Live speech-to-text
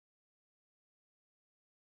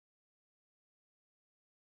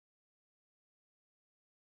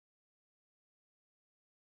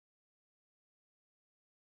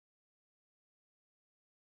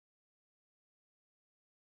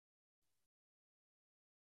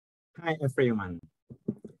Hi everyone,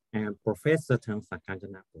 I'm Professor Talerngsak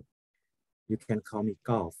Kanjanabuch. You can call me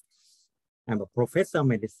Golf. I'm a professor of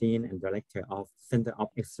medicine and director of Center of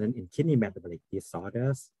Excellence in Kidney Metabolic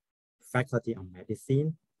Disorders, Faculty of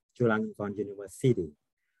Medicine, Chulalongkorn University.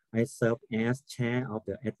 I serve as chair of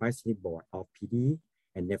the advisory board of PD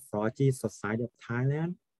and Nephrology Society of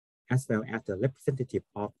Thailand, as well as the representative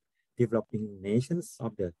of developing nations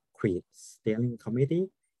of the GREX Steering Committee,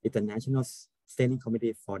 International Steering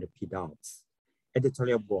Committee for the PDOS,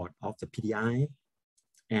 editorial board of the PDI,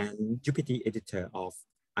 and deputy editor of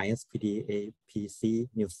ISPD-APC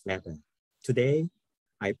newsletter. Today,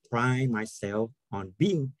 I pride myself on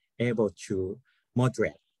being able to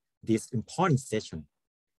moderate this important session,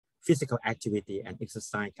 physical activity and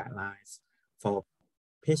exercise guidelines for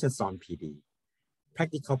patients on PD,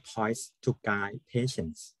 practical points to guide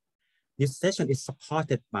patients. This session is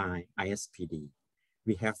supported by ISPD.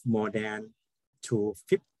 We have more than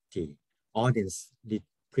 250 audience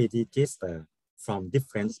pre-registered from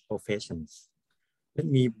different professions. Let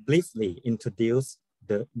me briefly introduce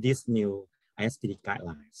these new ISPD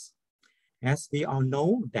guidelines. As we all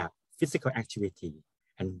know that physical activity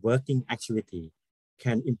and working activity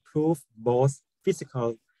can improve both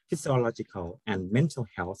physiological and mental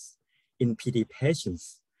health in PD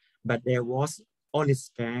patients, but there was only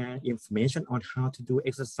scarce information on how to do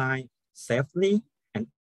exercise safely and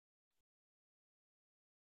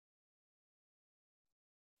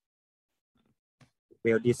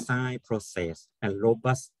well-designed process and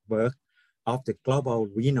robust work of the Global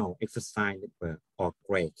Renal Exercise Network, or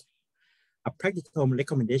GREX. A practical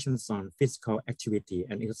recommendations on physical activity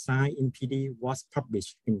and exercise in PD was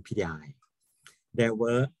published in PDI. There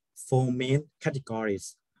were 4 main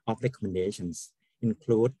categories of recommendations,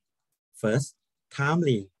 include first,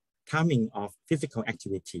 timing of physical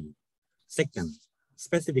activity. Second,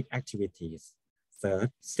 specific activities.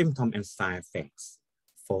 Third, symptom and side effects.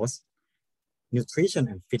 Fourth, nutrition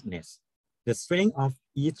and fitness. The strength of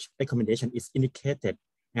each recommendation is indicated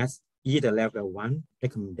as either level 1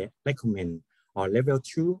 recommend or level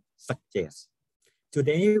 2 suggest.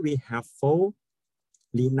 Today we have 4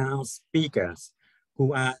 renowned speakers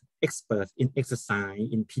who are experts in exercise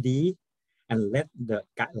in PD and led the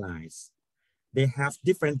guidelines. They have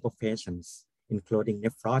different professions, including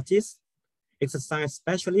nephrologists, exercise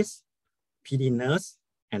specialists, PD nurse,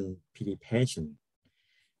 and PD patient.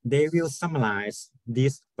 They will summarize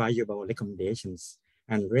these valuable recommendations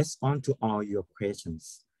and respond to all your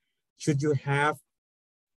questions. Should you have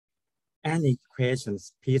any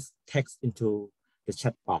questions, please text into the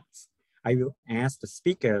chat box. I will ask the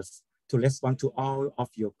speakers to respond to all of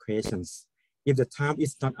your questions. If the time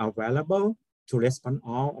is not available to respond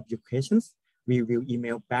all of your questions, we will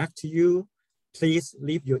email back to you. Please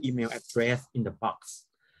leave your email address in the box.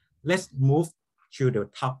 Let's move to the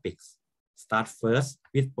topics. Start first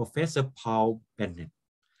with Professor Paul Bennet.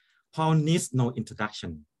 Paul needs no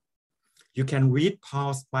introduction. You can read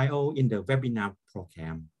Paul's bio in the webinar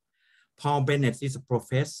program. Paul Bennet is a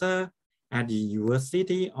professor at the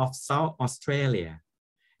University of South Australia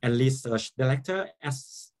and research director at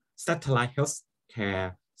Satellite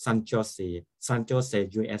Healthcare San Jose,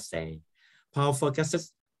 USA. Paul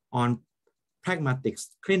focuses on pragmatic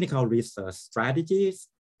clinical research strategies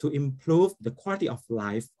to improve the quality of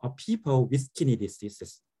life of people with kidney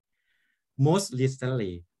diseases. Most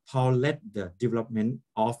recently, Paul led the development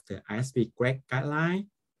of the ISPD-GREX guideline.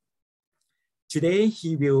 Today,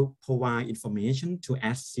 he will provide information to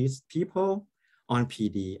assist people on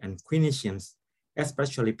PD and clinicians,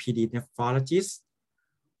 especially PD nephrologists,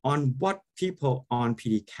 on what people on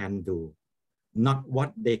PD can do, not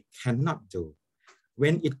what they cannot do.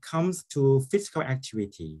 When it comes to physical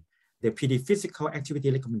activity, the PD physical activity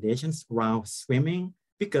recommendations around swimming,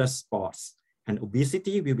 vigorous sports, and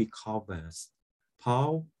obesity will be covered.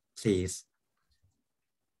 Paul, please.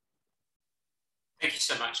 Thank you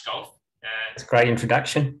so much, Golf. It's a great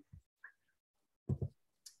introduction.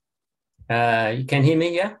 You can hear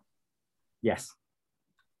me, yeah? Yes.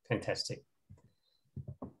 Fantastic.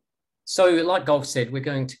 So like Golf said, we're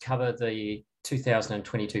going to cover the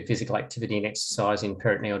 2022 physical activity and exercise in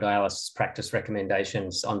peritoneal dialysis practice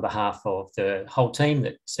recommendations on behalf of the whole team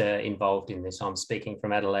that's involved in this. I'm speaking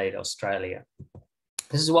from Adelaide, Australia.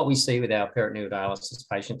 This is what we see with our peritoneal dialysis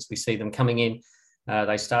patients. We see them coming in,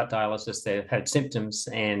 they start dialysis, they've had symptoms,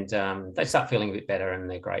 and they start feeling a bit better and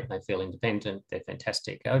they're great. They feel independent, they're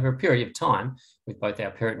fantastic. Over a period of time, with both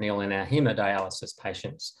our peritoneal and our hemodialysis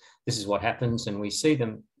patients, this is what happens, and we see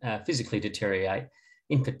them physically deteriorate,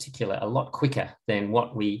 in particular, a lot quicker than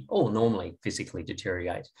what we all normally physically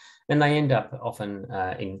deteriorate. And they end up often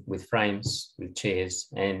with frames, with chairs,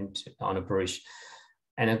 and on a barouche.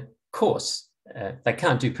 And course, they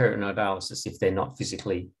can't do peritoneal dialysis if they're not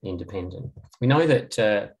physically independent. We know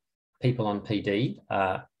that people on PD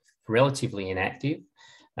are relatively inactive.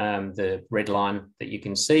 The red line that you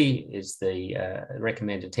can see is the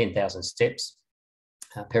recommended 10,000 steps.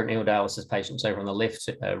 Peritoneal dialysis patients over on the left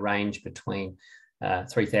range between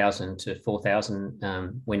 3,000 to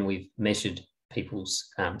 4,000 when we've measured people's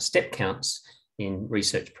step counts in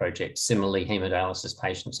research projects. Similarly, hemodialysis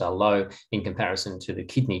patients are low in comparison to the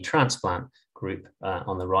kidney transplant group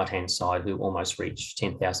on the right-hand side, who almost reach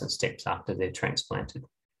 10,000 steps after they're transplanted.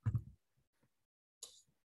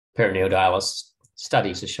 Peritoneal dialysis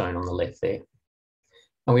studies are shown on the left there.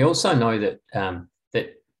 And we also know that,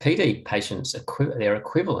 that PD patients, they're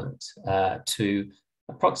equivalent to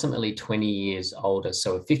approximately 20 years older.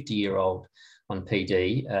 So a 50-year-old on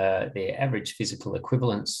PD, their average physical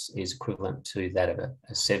equivalence is equivalent to that of a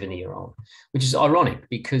 70-year-old, which is ironic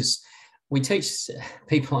because we teach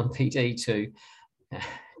people on PD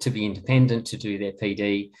to be independent, to do their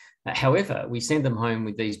PD. However, we send them home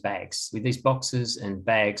with these bags, with these boxes and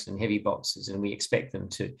bags and heavy boxes, and we expect them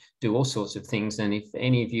to do all sorts of things. And if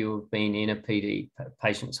any of you have been in a PD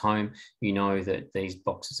patient's home, you know that these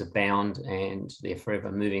boxes are bound and they're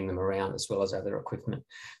forever moving them around as well as other equipment.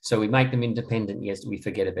 So we make them independent, yes, we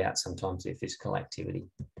forget about sometimes their physical activity.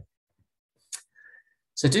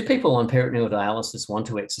 So do people on peritoneal dialysis want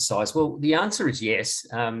to exercise? Well, the answer is yes.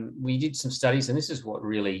 We did some studies, and this is what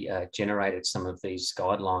really generated some of these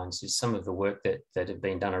guidelines, is some of the work that have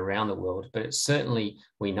been done around the world. But it's certainly,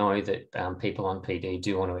 we know that people on PD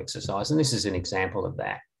do want to exercise, and this is an example of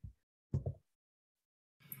that.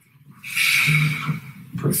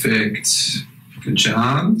 Perfect. Good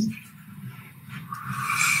job.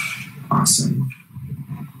 Awesome.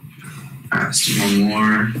 All right, let's do one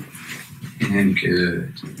more. And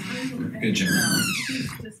good. Good job.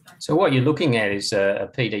 So what you're looking at is a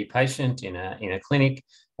PD patient in a clinic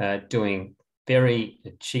doing very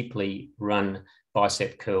cheaply run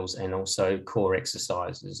bicep curls and also core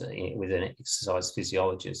exercises with an exercise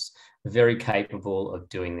physiologist. Very capable of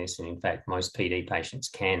doing this. And in fact, most PD patients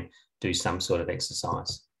can do some sort of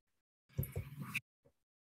exercise.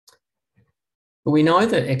 But we know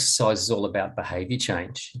that exercise is all about behaviour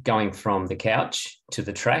change, going from the couch to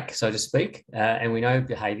the track, so to speak. And we know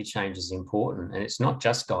behaviour change is important, and it's not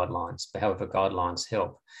just guidelines, but however guidelines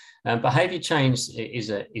help. Behaviour change is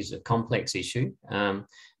a complex issue.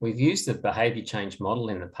 We've used the behaviour change model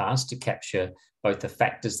in the past to capture both the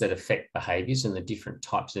factors that affect behaviours and the different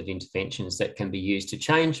types of interventions that can be used to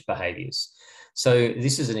change behaviours. So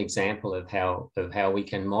this is an example of how we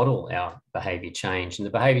can model our behaviour change. And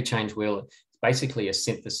the behaviour change wheel, basically a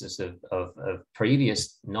synthesis of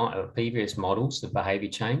previous models of behaviour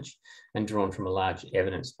change and drawn from a large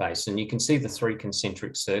evidence base. And you can see the three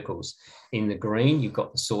concentric circles. In the green, you've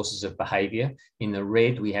got the sources of behaviour. In the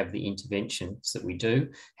red, we have the interventions that we do.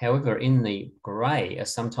 However, in the grey are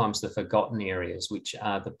sometimes the forgotten areas, which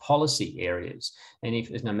are the policy areas. And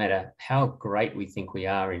no matter how great we think we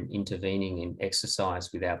are in intervening in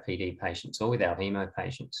exercise with our PD patients or with our hemo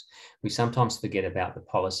patients, we sometimes forget about the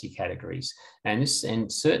policy categories. And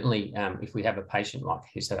certainly if we have a patient like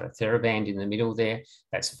who's got a TheraBand in the middle there,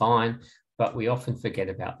 that's fine. But we often forget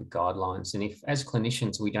about the guidelines. And if, as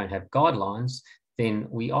clinicians, we don't have guidelines, then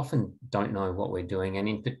we often don't know what we're doing. And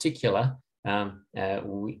in particular,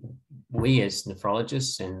 we as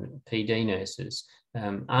nephrologists and PD nurses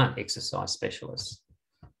aren't exercise specialists.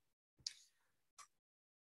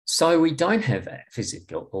 So we don't have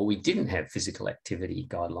physical, or we didn't have physical activity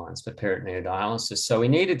guidelines for peritoneal dialysis. So we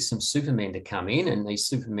needed some supermen to come in, and these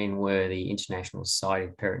supermen were the International Society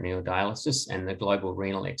of Peritoneal Dialysis and the Global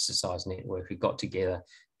Renal Exercise Network, who got together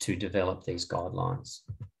to develop these guidelines.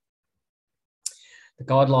 The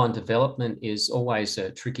guideline development is always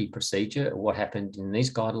a tricky procedure. What happened in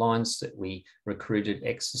these guidelines that we recruited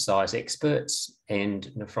exercise experts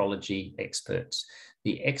and nephrology experts.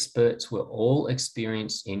 The experts were all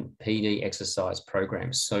experienced in PD exercise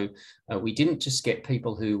programs. So we didn't just get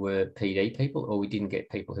people who were PD people, or we didn't get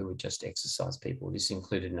people who were just exercise people. This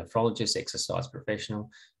included nephrologists, exercise professional,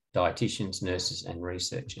 dietitians, nurses, and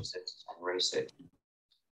researchers.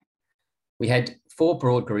 We had four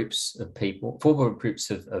broad groups of people, four broad groups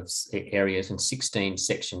of areas and 16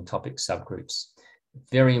 section topic subgroups.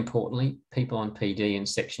 Very importantly, people on PD and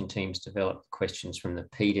section teams developed questions from the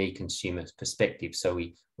PD consumer perspective. So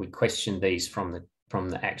we questioned these from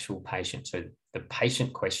the actual patient, so the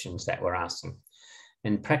patient questions that we're asking.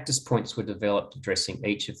 And practice points were developed addressing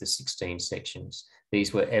each of the 16 sections.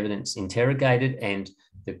 These were evidence interrogated and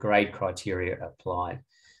the grade criteria applied.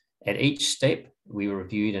 At each step, we were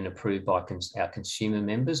reviewed and approved by our consumer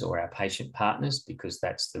members or our patient partners, because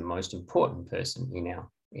that's the most important person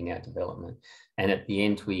in our development. And at the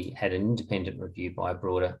end, we had an independent review by a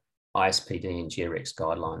broader ISPD-GREX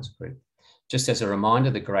guidelines group. Just as a reminder,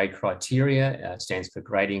 the grade criteria stands for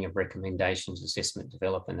grading of recommendations, assessment,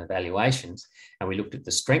 development, and evaluations. And we looked at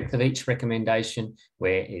the strength of each recommendation,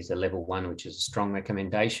 where is a level 1, which is a strong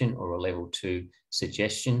recommendation, or a level 2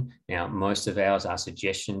 suggestion. Now, most of ours are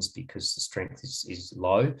suggestions because the strength is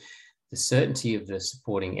low. The certainty of the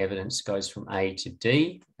supporting evidence goes from A to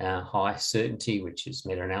D, high certainty, which is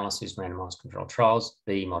meta-analysis, randomized controlled trials,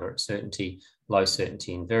 B, moderate certainty, low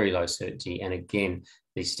certainty, and very low certainty. And again,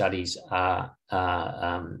 these studies are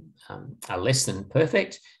less than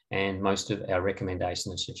perfect, and most of our recommendations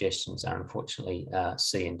and suggestions are unfortunately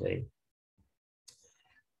C and D.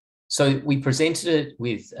 So we presented it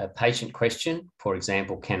with a patient question, for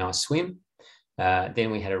example, can I swim?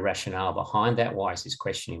 Then we had a rationale behind that. Why is this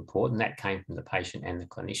question important? That came from the patient and the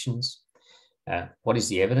clinicians. What is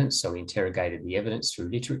the evidence? So we interrogated the evidence through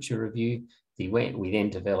literature review. We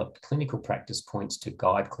then developed clinical practice points to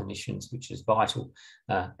guide clinicians, which is vital.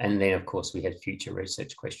 And then, of course, we had future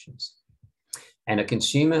research questions. And a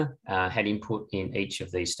consumer had input in each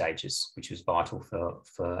of these stages, which was vital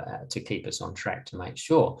to keep us on track to make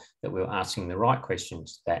sure that we were asking the right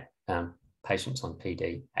questions that patients on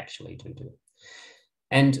PD actually do.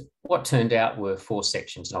 And what turned out were 4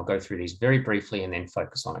 sections, and I'll go through these very briefly and then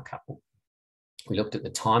focus on a couple. We looked at the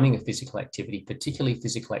timing of physical activity, particularly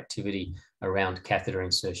physical activity around catheter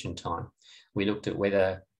insertion time. We looked at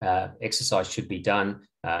whether exercise should be done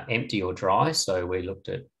empty or dry. So we looked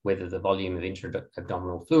at whether the volume of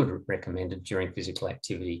intra-abdominal fluid recommended during physical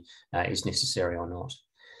activity is necessary or not.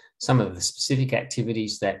 Some of the specific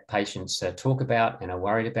activities that patients talk about and are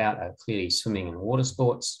worried about are clearly swimming and water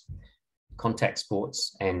sports, contact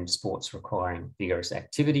sports, and sports requiring vigorous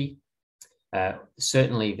activity.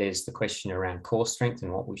 Certainly, there's the question around core strength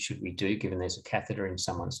and what should we do given there's a catheter in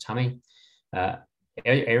someone's tummy.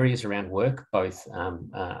 Areas around work, both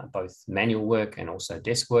manual work and also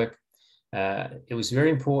desk work. It was very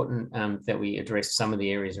important that we address some of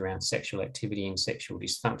the areas around sexual activity and sexual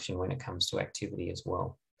dysfunction when it comes to activity as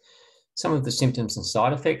well. Some of the symptoms and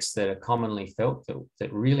side effects that are commonly felt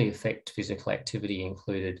that really affect physical activity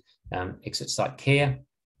included exit site care,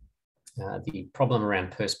 the problem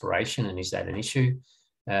around perspiration, and is that an issue?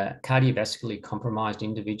 Cardiovascularly compromised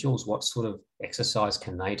individuals, what sort of exercise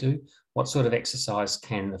can they do? What sort of exercise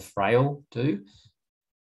can the frail do?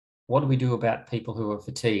 What do we do about people who are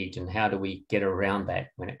fatigued, and how do we get around that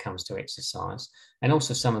when it comes to exercise? And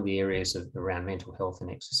also some of the areas around mental health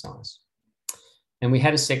and exercise. And we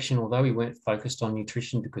had a section, although we weren't focused on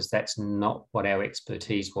nutrition because that's not what our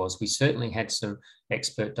expertise was, we certainly had some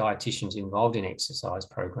expert dietitians involved in exercise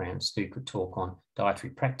programs who could talk on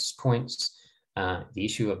dietary practice points, the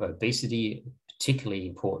issue of obesity, particularly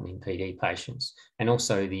important in PD patients, and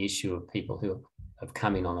also the issue of people who have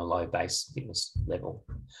come in on a low base fitness level.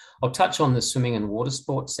 I'll touch on the swimming and water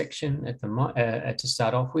sports section to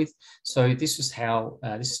start off with. So this is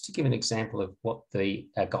to give an example of what the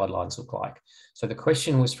guidelines look like. So the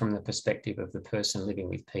question was from the perspective of the person living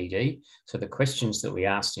with PD. So the questions that we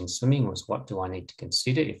asked in swimming was, what do I need to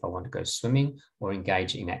consider if I want to go swimming or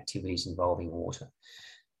engage in activities involving water?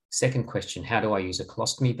 Second question, how do I use a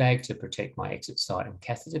colostomy bag to protect my exit site and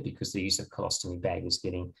catheter, because the use of colostomy bag is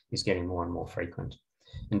getting more and more frequent?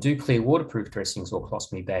 And do clear waterproof dressings or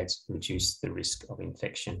colostomy bags reduce the risk of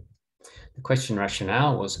infection? The question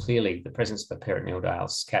rationale was clearly the presence of a peritoneal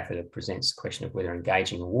dialysis catheter presents the question of whether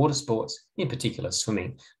engaging in water sports, in particular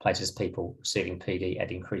swimming, places people receiving PD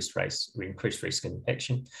at increased risk of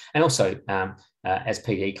infection. And also, as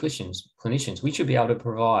PD clinicians, we should be able to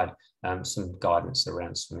provide some guidance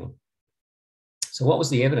around swimming. So what was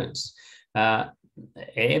the evidence?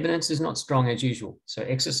 Evidence is not strong as usual. So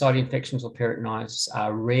exit site infections or peritonitis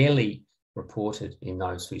are rarely reported in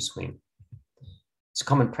those who swim. It's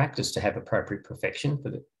common practice to have appropriate protection for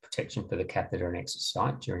the catheter and exit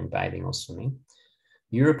site during bathing or swimming.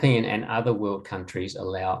 European and other world countries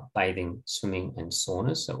allow bathing, swimming, and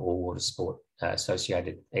saunas, so all water sport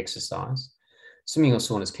associated exercise. Swimming or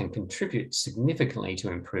saunas can contribute significantly to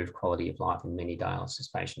improved quality of life in many dialysis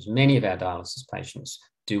patients. Many of our dialysis patients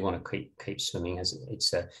do want to keep swimming, as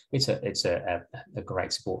it's a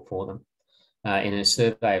great sport for them. In a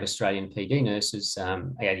survey of Australian PD nurses,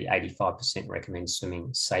 85% recommend swimming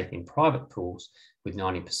safe in private pools, with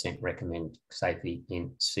 90% recommend safety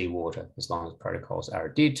in seawater as long as protocols are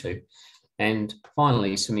adhered to. And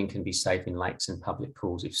finally, swimming can be safe in lakes and public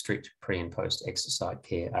pools if strict pre and post exercise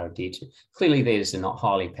care are adhered to. Clearly, these are not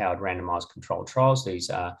highly powered randomized controlled trials. These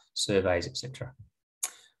are surveys, etc.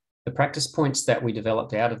 The practice points that we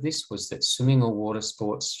developed out of this was that swimming or water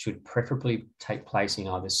sports should preferably take place in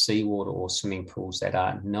either seawater or swimming pools that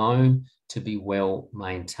are known to be well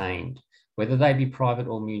maintained, whether they be private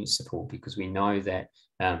or municipal, because we know that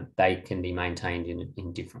they can be maintained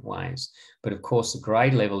in different ways. But of course, the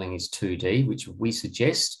grade levelling is 2D, which we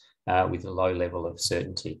suggest with a low level of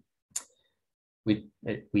certainty. We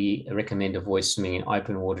recommend avoid swimming in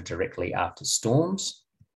open water directly after storms.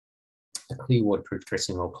 A clear waterproof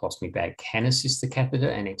dressing or colostomy bag can assist the catheter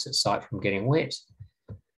and exit site from getting wet.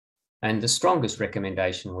 And the strongest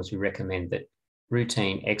recommendation was we recommend that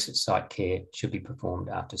routine exit site care should be performed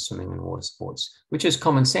after swimming and water sports, which is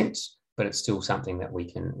common sense, but it's still something that we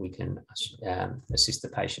can assist the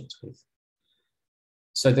patients with.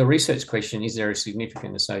 So the research question, is there a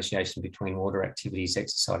significant association between water activities,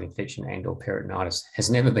 exercise infection and or peritonitis, has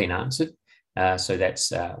never been answered. So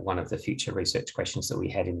that's one of the future research questions that we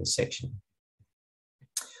had in this section.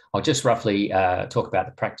 I'll just roughly talk about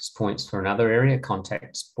the practice points for another area,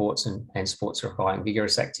 contact sports and sports requiring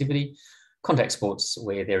vigorous activity. Contact sports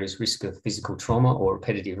where there is risk of physical trauma or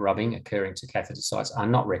repetitive rubbing occurring to catheter sites are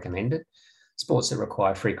not recommended. Sports that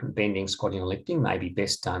require frequent bending, squatting or lifting may be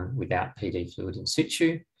best done without PD fluid in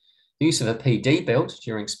situ. The use of a PD belt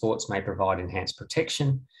during sports may provide enhanced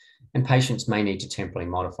protection, and patients may need to temporarily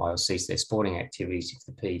modify or cease their sporting activities if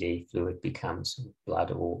the PD fluid becomes blood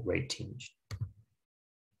or red tinged.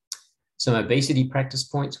 Some obesity practice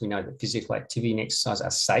points. We know that physical activity and exercise are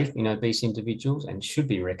safe in obese individuals and should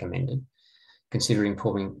be recommended, considering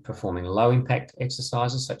performing low impact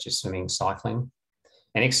exercises such as swimming, cycling.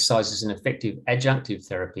 And exercise is an effective adjunctive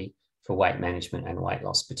therapy for weight management and weight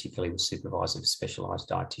loss, particularly with supervised specialised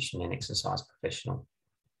dietitian and exercise professional.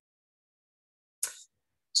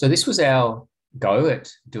 So this was our go at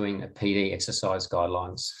doing a PD exercise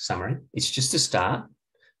guidelines summary. It's just a start.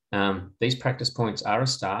 These practice points are a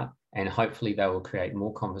start, and hopefully they will create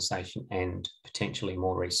more conversation and potentially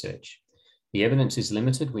more research. The evidence is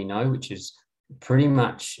limited, we know, which is pretty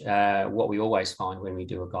much what we always find when we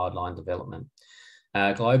do a guideline development.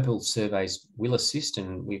 Global surveys will assist,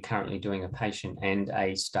 and we're currently doing a patient and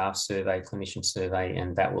a staff survey, clinician survey,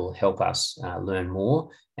 and that will help us learn more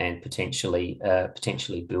and potentially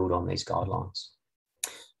build on these guidelines.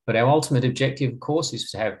 But our ultimate objective, of course, is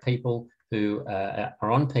to have people who are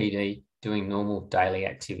on PD doing normal daily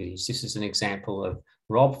activities. This is an example of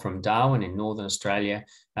Rob from Darwin in Northern Australia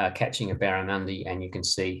catching a barramundi, and you can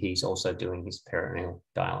see he's also doing his peritoneal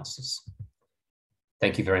dialysis.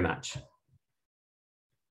 Thank you very much.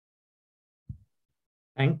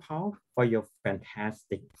 Thanks, Paul, for your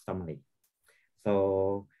fantastic summary.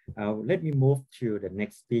 So let me move to the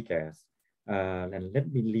next speakers. And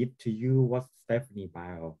let me lead to you what Stephanie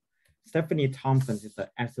Bio. Stephanie Thompson is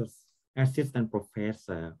an assistant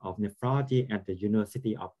professor of nephrology at the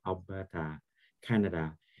University of Alberta,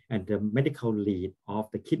 Canada, and the medical lead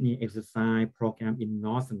of the kidney exercise program in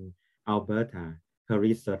Northern Alberta. Her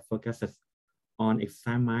research focuses on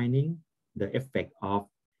examining the effect of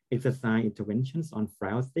exercise interventions on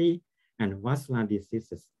frailty and vascular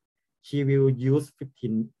diseases. She will use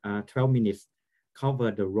 12 minutes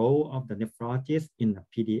cover the role of the nephrologist in the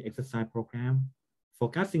PD exercise program,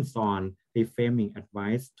 focusing on reframing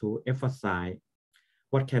advice to emphasize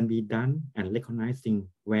what can be done and recognizing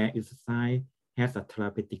where exercise has a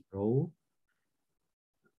therapeutic role.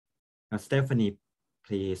 Stephanie,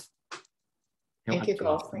 please. Thank you,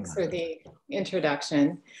 Cole. Thanks for the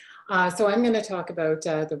introduction. So I'm going to talk about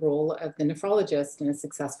the role of the nephrologist in a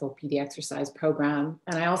successful PD exercise program.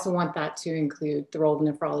 And I also want that to include the role of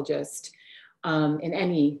the nephrologist in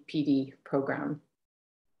any PD program.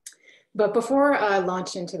 But before I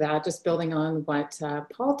launch into that, just building on what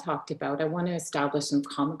Paul talked about, I want to establish some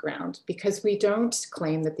common ground, because we don't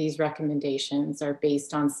claim that these recommendations are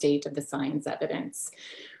based on state of the science evidence.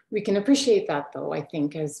 We can appreciate that, though, I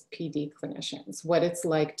think, as PD clinicians, what it's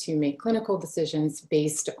like to make clinical decisions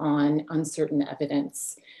based on uncertain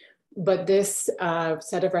evidence. But this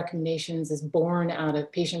set of recommendations is born out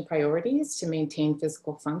of patient priorities to maintain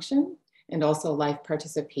physical function and also life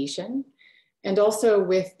participation, and also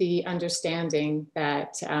with the understanding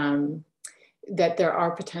that that there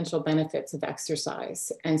are potential benefits of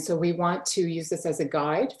exercise. And so we want to use this as a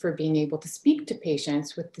guide for being able to speak to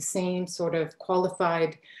patients with the same sort of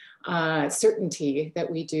qualified certainty that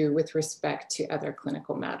we do with respect to other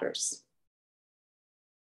clinical matters.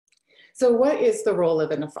 So what is the role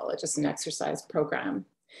of a nephrologist in exercise program?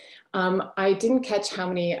 I didn't catch how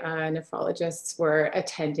many nephrologists were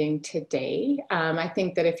attending today. I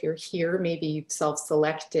think that if you're here, maybe you've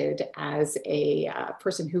self-selected as a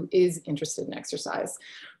person who is interested in exercise.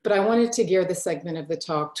 But I wanted to gear the segment of the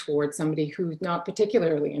talk towards somebody who's not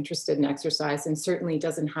particularly interested in exercise and certainly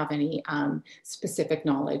doesn't have any specific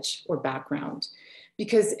knowledge or background.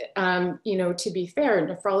 Because, you know, to be fair,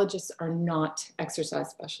 nephrologists are not exercise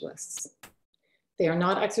specialists. They are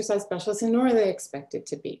not exercise specialists, and nor are they expected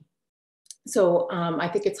to be. So I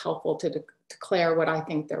think it's helpful to declare what I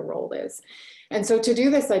think their role is. And so to do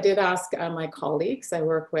this, I did ask my colleagues. I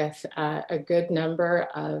work with a good number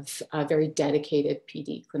of very dedicated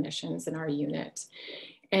PD clinicians in our unit.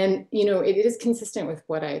 And, you know, it is consistent with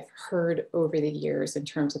what I've heard over the years in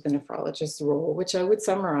terms of the nephrologist's role, which I would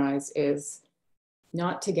summarize is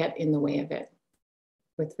not to get in the way of it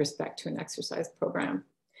with respect to an exercise program.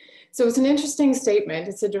 So it's an interesting statement.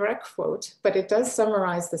 It's a direct quote, but it does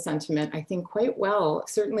summarize the sentiment, I think, quite well,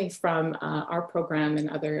 certainly from our program and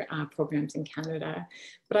other programs in Canada.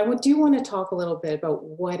 But I do want to talk a little bit about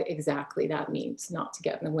what exactly that means, not to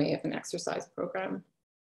get in the way of an exercise program.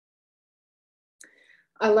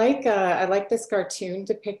 I like this cartoon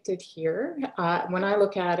depicted here. When I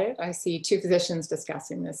look at it, I see two physicians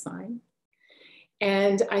discussing this sign.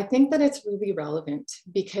 And I think that it's really relevant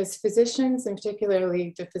because physicians, and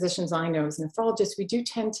particularly the physicians I know as nephrologists, we do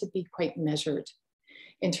tend to be quite measured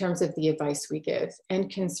in terms of the advice we give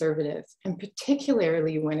and conservative, and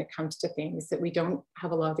particularly when it comes to things that we don't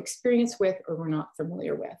have a lot of experience with or we're not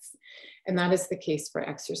familiar with. And that is the case for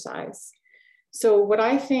exercise. So what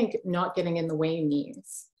I think not getting in the way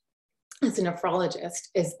means as a nephrologist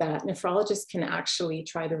is that nephrologists can actually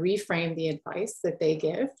try to reframe the advice that they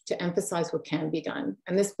give to emphasize what can be done.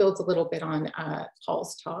 And this builds a little bit on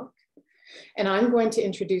Paul's talk. And I'm going to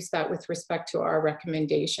introduce that with respect to our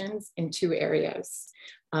recommendations in two areas,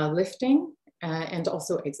 lifting and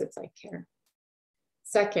also exit site care.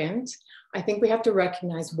 Second, I think we have to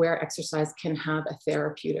recognize where exercise can have a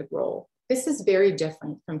therapeutic role. This is very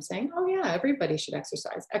different from saying, oh yeah, everybody should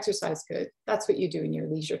exercise. Exercise good. That's what you do in your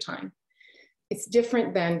leisure time. It's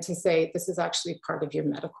different than to say this is actually part of your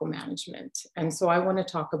medical management. And so I want to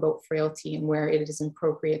talk about frailty and where it is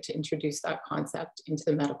appropriate to introduce that concept into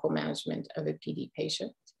the medical management of a PD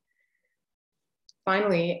patient.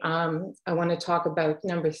 Finally, I want to talk about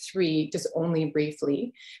number 3, just only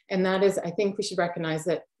briefly, and that is I think we should recognize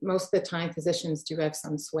that most of the time physicians do have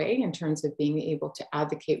some sway in terms of being able to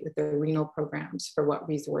advocate with their renal programs for what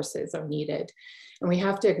resources are needed. And we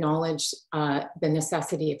have to acknowledge the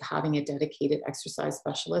necessity of having a dedicated exercise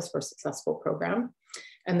specialist for a successful program.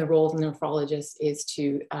 And the role of the nephrologist is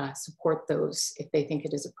to support those if they think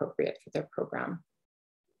it is appropriate for their program.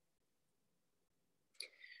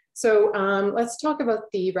 So let's talk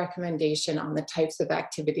about the recommendation on the types of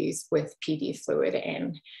activities with PD fluid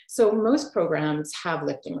in. So most programs have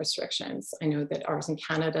lifting restrictions. I know that ours in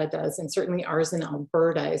Canada does, and certainly ours in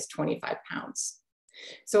Alberta is 25 pounds.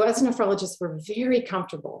 So as a nephrologist, we're very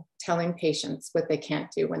comfortable telling patients what they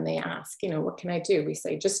can't do when they ask, you know, what can I do? We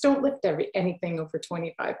say, just don't lift anything over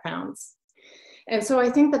 25 pounds. And so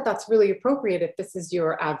I think that that's really appropriate if this is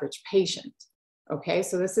your average patient. Okay,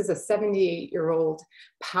 so this is a 78-year-old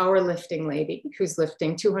powerlifting lady who's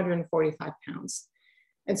lifting 245 pounds.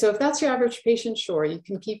 And so if that's your average patient, sure, you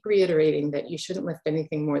can keep reiterating that you shouldn't lift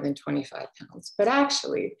anything more than 25 pounds. But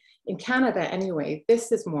actually, in Canada anyway,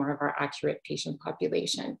 this is more of our accurate patient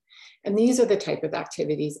population. And these are the type of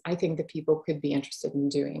activities I think that people could be interested in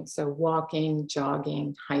doing. So walking,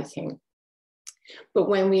 jogging, hiking. But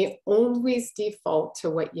when we always default to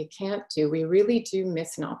what you can't do, we really do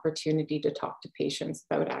miss an opportunity to talk to patients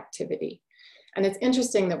about activity. And it's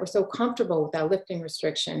interesting that we're so comfortable with that lifting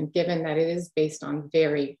restriction, given that it is based on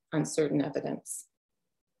very uncertain evidence.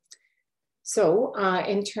 So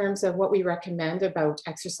in terms of what we recommend about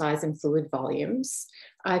exercise and fluid volumes,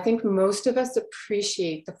 I think most of us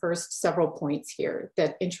appreciate the first several points here,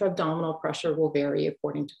 that intra-abdominal pressure will vary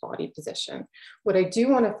according to body position. What I do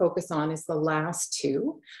want to focus on is the last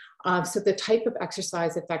two. So the type of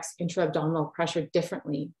exercise affects intra-abdominal pressure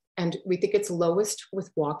differently. And we think it's lowest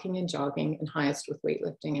with walking and jogging and highest with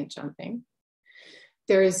weightlifting and jumping.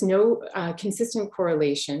 There is no consistent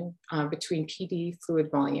correlation between PD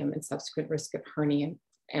fluid volume and subsequent risk of hernia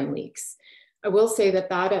and leaks. I will say that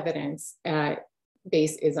that evidence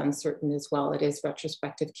base is uncertain as well. It is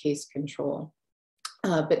retrospective case control.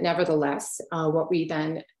 But nevertheless, what we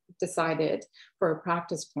then decided for a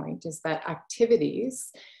practice point is that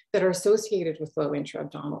activities that are associated with low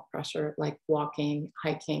intra-abdominal pressure, like walking,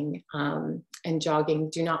 hiking, and jogging,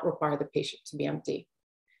 do not require the patient to be empty.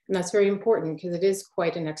 And that's very important because it is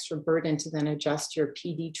quite an extra burden to then adjust your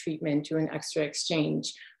PD treatment to an extra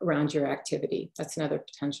exchange around your activity. That's another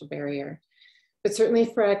potential barrier. But certainly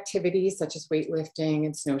for activities such as weightlifting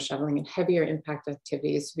and snow shoveling and heavier impact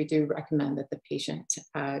activities, we do recommend that the patient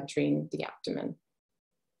drain the abdomen.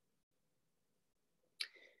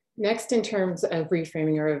 Next, in terms of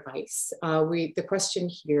reframing our advice, the question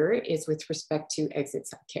here is with respect to exit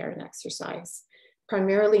site care and exercise,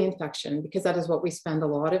 primarily infection, because that is what we spend a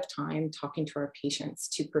lot of time talking to our patients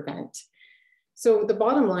to prevent. So the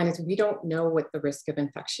bottom line is we don't know what the risk of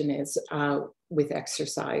infection is with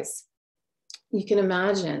exercise. You can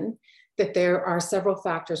imagine that there are several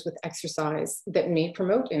factors with exercise that may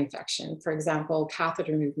promote infection. For example,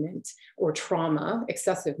 catheter movement or trauma,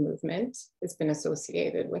 excessive movement, has been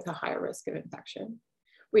associated with a higher risk of infection.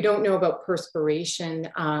 We don't know about perspiration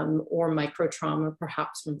or microtrauma,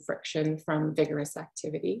 perhaps from friction from vigorous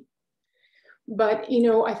activity. But,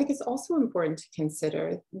 I think it's also important to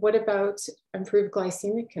consider, what about improved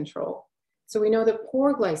glycemic control? So we know that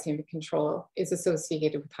poor glycemic control is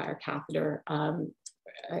associated with higher catheter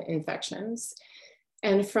infections.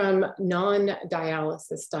 And from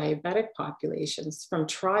non-dialysis diabetic populations, from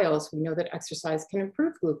trials, we know that exercise can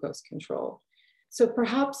improve glucose control. So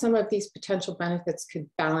perhaps some of these potential benefits could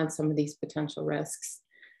balance some of these potential risks.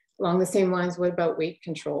 Along the same lines, what about weight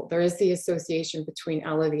control? There is the association between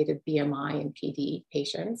elevated BMI in PD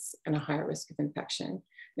patients and a higher risk of infection.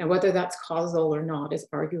 Now, whether that's causal or not is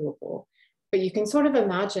arguable. But you can sort of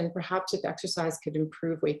imagine perhaps if exercise could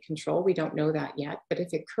improve weight control, we don't know that yet, but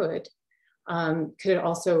if it could it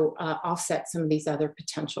also offset some of these other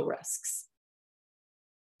potential risks?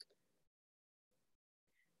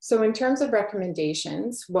 So in terms of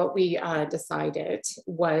recommendations, what we decided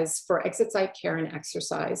was for exit site care and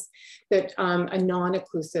exercise that a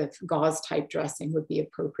non-occlusive gauze type dressing would be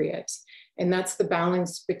appropriate. And that's the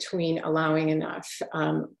balance between allowing enough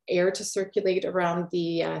air to circulate around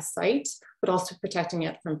the site, but also protecting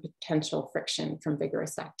it from potential friction from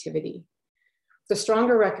vigorous activity. The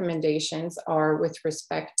stronger recommendations are with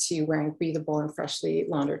respect to wearing breathable and freshly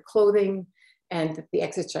laundered clothing, and that the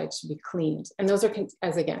exit site should be cleaned. And those are,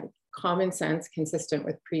 as again, common sense, consistent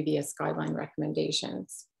with previous guideline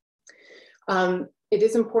recommendations. It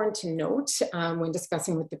is important to note when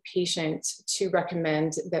discussing with the patient to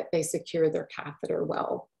recommend that they secure their catheter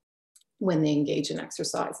well when they engage in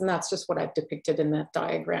exercise. And that's just what I've depicted in that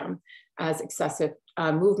diagram, as excessive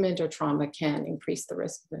movement or trauma can increase the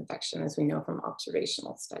risk of infection, as we know from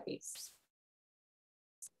observational studies.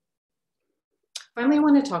 Finally, I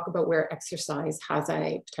want to talk about where exercise has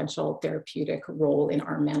a potential therapeutic role in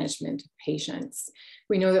our management of patients.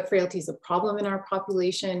 We know that frailty is a problem in our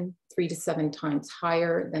population, 3 to 7 times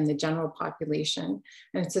higher than the general population,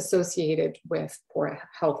 and it's associated with poor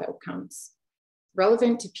health outcomes.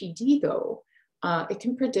 Relevant to PD though, it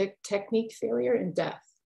can predict technique failure and death.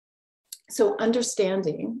 So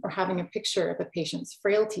understanding or having a picture of a patient's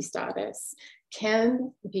frailty status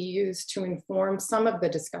can be used to inform some of the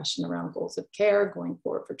discussion around goals of care, going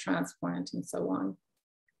forward for transplant and so on.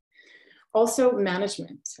 Also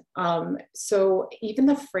management. So even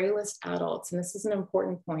the frailest adults, and this is an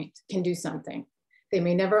important point, can do something. They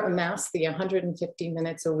may never amass the 150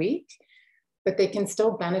 minutes a week, but they can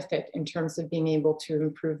still benefit in terms of being able to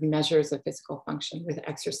improve measures of physical function with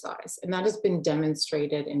exercise. And that has been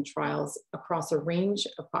demonstrated in trials across a range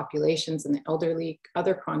of populations in the elderly,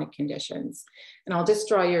 other chronic conditions. And I'll just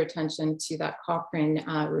draw your attention to that Cochrane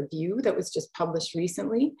review that was just published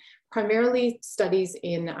recently, primarily studies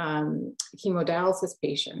in hemodialysis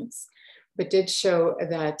patients, but did show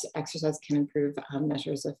that exercise can improve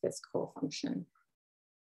measures of physical function.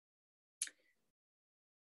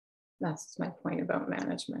 That's my point about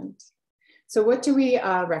management. So what do we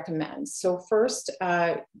recommend? So first,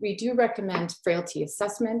 we do recommend frailty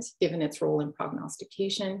assessment, given its role in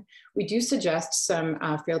prognostication. We do suggest some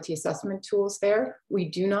frailty assessment tools there. We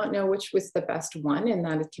do not know which was the best one, and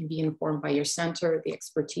that it can be informed by your center, the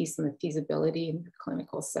expertise and the feasibility in the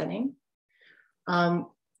clinical setting.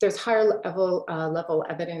 There's higher level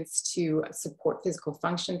evidence to support physical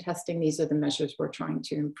function testing. These are the measures we're trying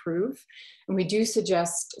to improve. And we do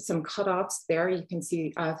suggest some cutoffs there. You can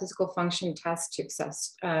see physical function tests to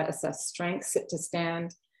assess strength, sit to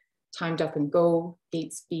stand, timed up and go,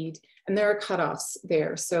 gait speed, and there are cutoffs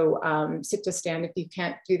there. So sit to stand, if you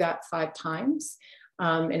can't do that 5 times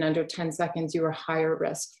in under 10 seconds, you are higher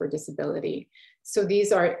risk for disability. So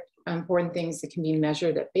these are important things that can be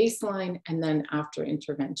measured at baseline and then after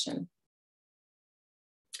intervention.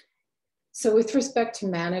 So with respect to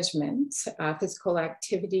management, physical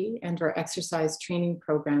activity and or exercise training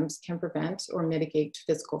programs can prevent or mitigate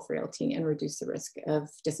physical frailty and reduce the risk of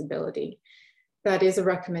disability. That is a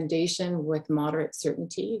recommendation with moderate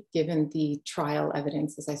certainty, given the trial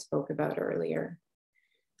evidence, as I spoke about earlier.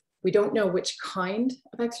 We don't know which kind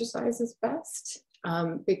of exercise is best,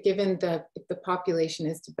 but given that if the population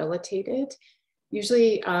is debilitated,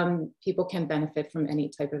 usually people can benefit from any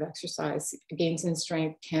type of exercise. Gains in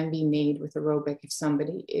strength can be made with aerobic if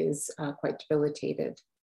somebody is quite debilitated.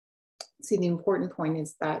 See, the important point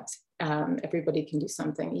is that everybody can do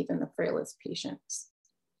something, even the frailest patients.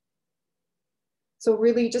 So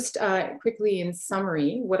really just quickly in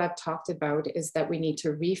summary, what I've talked about is that we need to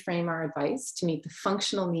reframe our advice to meet the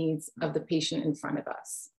functional needs of the patient in front of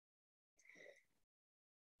us.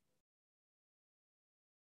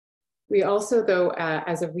 We also, though,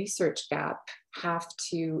 as a research gap, have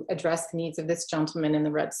to address the needs of this gentleman in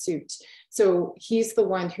the red suit. So he's the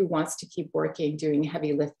one who wants to keep working, doing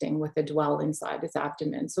heavy lifting with a dwell inside his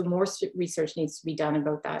abdomen. So more research needs to be done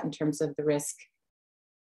about that in terms of the risk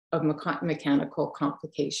of mechanical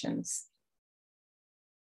complications.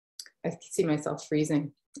 I see myself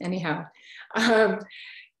freezing. Anyhow,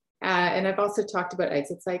 and I've also talked about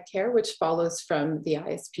exit site care, which follows from the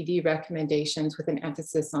ISPD recommendations with an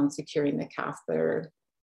emphasis on securing the catheter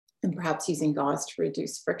and perhaps using gauze to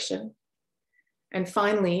reduce friction. And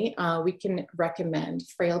finally, we can recommend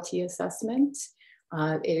frailty assessment.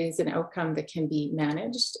 It is an outcome that can be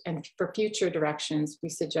managed. And for future directions, we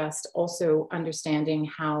suggest also understanding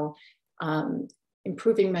how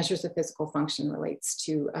improving measures of physical function relates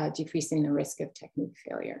to decreasing the risk of technique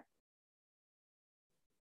failure.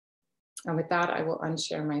 And with that, I will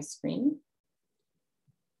unshare my screen.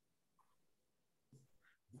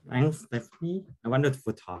 Thanks, Stephanie. A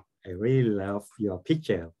wonderful talk. I really love your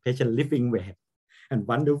picture, patient living well, and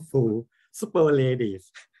wonderful super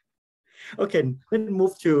ladies. Okay, let's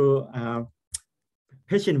move to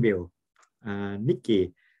patient view.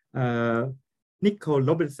 Nikki. Nicole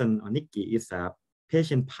Robertson, or Nikki, is a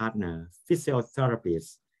patient partner,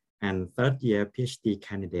 physiotherapist, and third-year PhD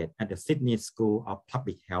candidate at the Sydney School of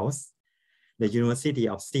Public Health, the University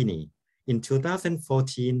of Sydney. In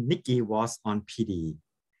 2014, Nikki was on PD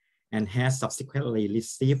and has subsequently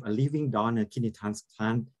received a living donor kidney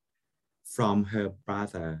transplant from her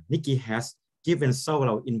brother. Nikki has given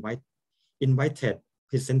several invited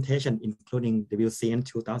presentations, including WCN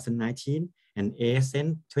 2019 and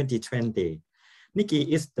ASN 2020. Nikki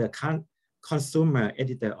is the consumer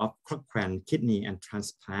editor of Cochrane Kidney and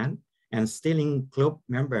Transplant and steering group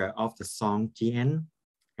member of the SONG-GN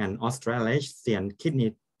and Australasian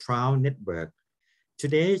Kidney Trial Network.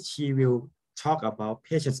 Today, she will talk about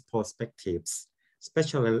patients' perspectives,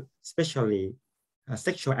 especially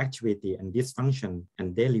sexual activity and dysfunction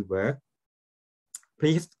and daily work.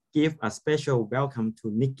 Please give a special welcome to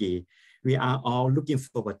Nikki. We are all looking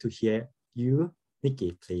forward to hear you.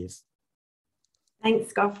 Nikki, please.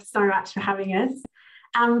 Thanks, Goff, so much for having us.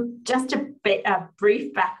 Just a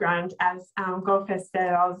brief background, as Goff has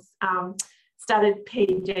said, I was started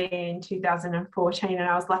PD in 2014 and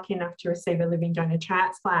I was lucky enough to receive a living donor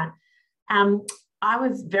transplant. I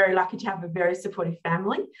was very lucky to have a very supportive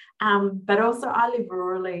family, but also I live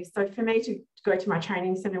rurally. So for me to go to my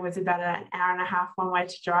training centre was about an hour and a half one way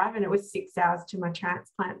to drive, and it was 6 hours to my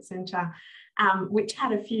transplant centre, which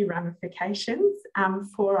had a few ramifications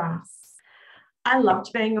for us. I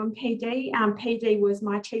loved being on PD. PD was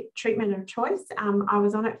my treatment of choice. I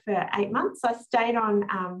was on it for 8 months. I stayed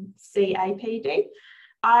on CAPD.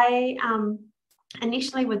 I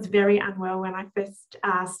initially was very unwell when I first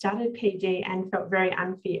started PD and felt very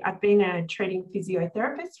unfit. I'd been a treating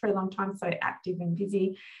physiotherapist for a long time, so active and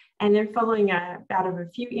busy. And then following a bout of a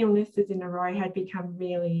few illnesses in a row, had become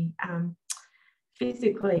really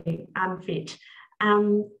physically unfit.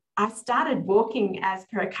 I started walking as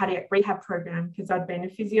per a cardiac rehab program because I'd been a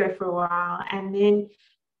physio for a while, and then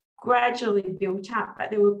gradually built up, but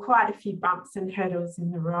there were quite a few bumps and hurdles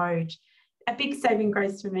in the road. A big saving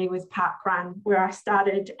grace for me was Park Run, where I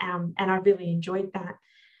started, and I really enjoyed that.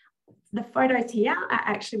 The photos here are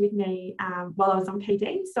actually with me while I was on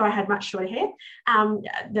PD, so I had much shorter hair.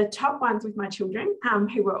 The top ones with my children,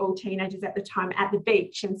 who were all teenagers at the time, at the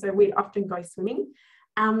beach, and so we'd often go swimming.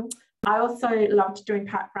 I also loved doing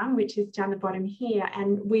Park Run, which is down the bottom here,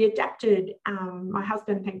 and we adapted. My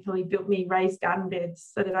husband thankfully built me raised garden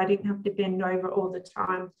beds so that I didn't have to bend over all the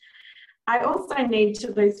time. I also needed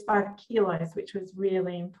to lose 5 kilos, which was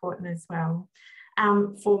really important as well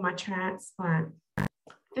for my transplant.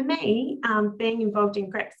 For me, being involved in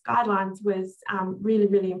GREX guidelines was really,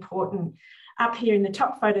 really important. Up here in the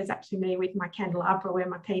top photo is actually me with my candelabra where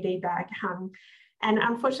my PD bag hung. And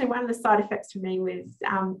unfortunately, one of the side effects for me was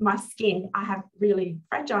my skin. I have really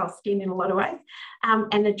fragile skin in a lot of ways,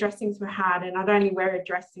 and the dressings were hard. And I'd only wear a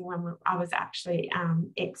dressing when I was actually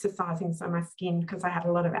exercising, so my skin, because I had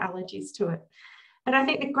a lot of allergies to it. But I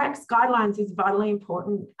think the GREX guidelines is vitally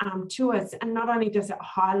important to us. And not only does it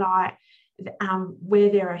highlight where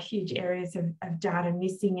there are huge areas of data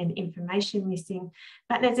missing and information missing,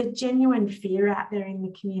 but there's a genuine fear out there in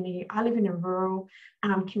the community. I live in a rural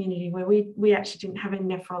community where we actually didn't have a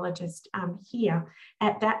nephrologist here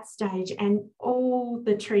at that stage, and all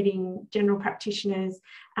the treating general practitioners,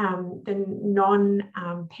 the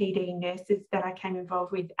non-PD nurses that I came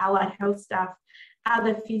involved with, allied health staff,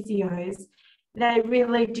 other physios, they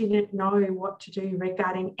really didn't know what to do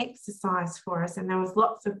regarding exercise for us. And there was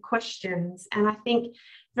lots of questions. And I think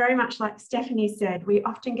very much like Stephanie said, we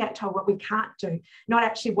often get told what we can't do, not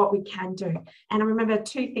actually what we can do. And I remember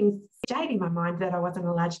two things stayed in my mind that I wasn't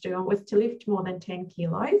allowed to do. It was to lift more than 10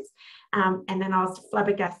 kilos. And then I was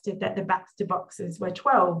flabbergasted that the Baxter boxes were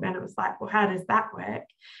 12. And it was like, well, how does that work?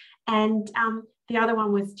 And the other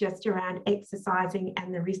one was just around exercising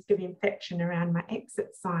and the risk of infection around my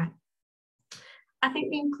exit site. I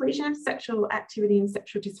think the inclusion of sexual activity and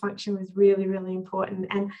sexual dysfunction was really, really important.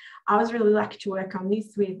 And I was really lucky to work on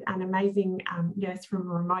this with an amazing nurse from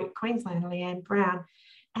remote Queensland, Leanne Brown.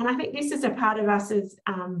 And I think this is a part of us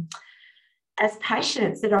as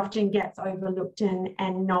patients that often gets overlooked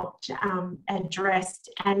and not addressed.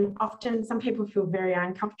 And often some people feel very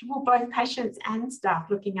uncomfortable, both patients and staff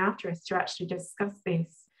looking after us, to actually discuss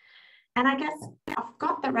this. And I guess I've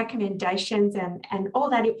got the recommendations and all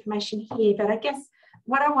that information here, but I guess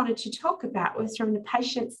what I wanted to talk about was from the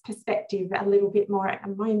patient's perspective a little bit more at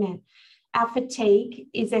the moment. Our fatigue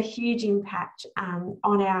is a huge impact on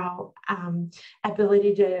our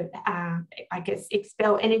ability to, I guess,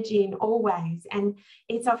 expel energy in all ways. And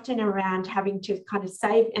it's often around having to kind of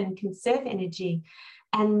save and conserve energy.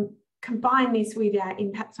 And combine this with our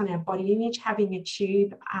impacts on our body image, having a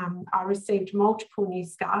tube. I received multiple new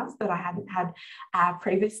scars that I hadn't had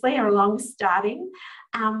previously or along starting.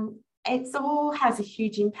 It all has a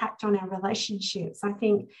huge impact on our relationships. I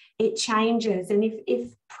think it changes. And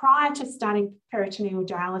if prior to starting peritoneal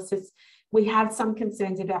dialysis, we have some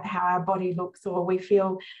concerns about how our body looks, or we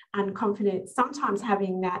feel unconfident, sometimes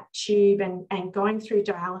having that tube and going through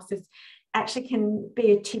dialysis actually can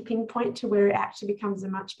be a tipping point to where it actually becomes a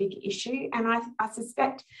much bigger issue. And I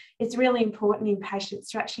suspect it's really important in patients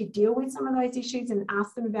to actually deal with some of those issues and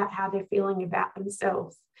ask them about how they're feeling about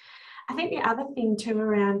themselves. I think the other thing too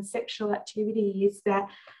around sexual activity is that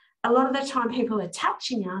a lot of the time people are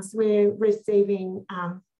touching us, we're receiving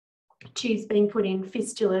tubes being put in,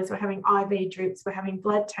 fistulas, we're having IV drips, we're having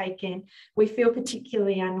blood taken, we feel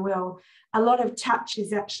particularly unwell. A lot of touch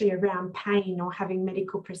is actually around pain or having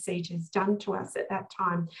medical procedures done to us at that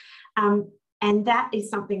time. And that is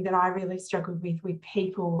something that I really struggled with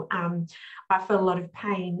people. I felt a lot of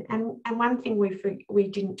pain. And one thing we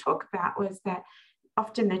didn't talk about was that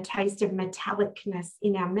often the taste of metallicness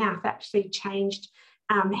in our mouth actually changed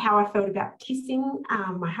how I felt about kissing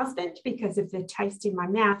my husband because of the taste in my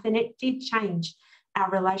mouth. And it did change our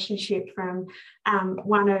relationship from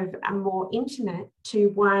one of a more intimate to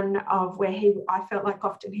one of where I felt like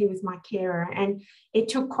often he was my carer. And it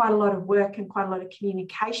took quite a lot of work and quite a lot of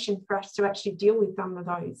communication for us to actually deal with some of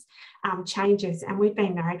those changes. And we've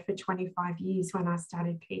been married for 25 years when I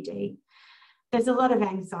started PD. There's a lot of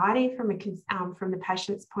anxiety from the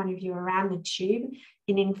patient's point of view around the tube.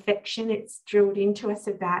 In infection, it's drilled into us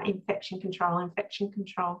about infection control.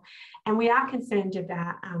 And we are concerned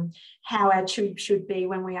about how our tube should be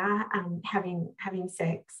when we are having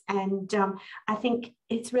sex. And I think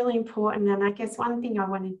it's really important. And I guess one thing I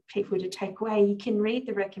wanted people to take away, you can read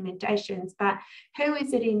the recommendations, but who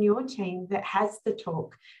is it in your team that has the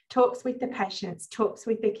talks with the patients, talks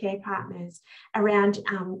with the care partners around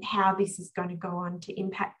how this is going to go on to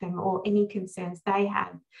impact them or any concerns they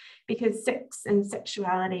have? Because sex and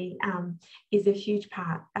sexuality is a huge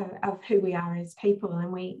part of who we are as people,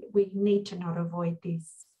 and we need to not avoid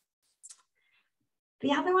this.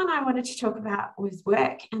 The other one I wanted to talk about was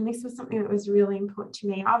work, and this was something that was really important to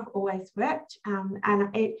me. I've always worked, and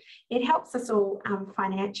it helps us all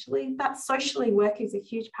financially, but socially work is a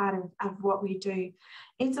huge part of what we do.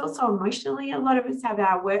 It's also emotionally. A lot of us have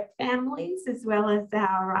our work families as well as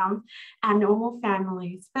our normal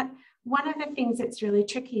families, but one of the things that's really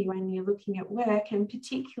tricky when you're looking at work, and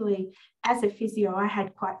particularly as a physio, I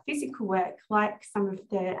had quite physical work, like some of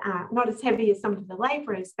the, not as heavy as some of the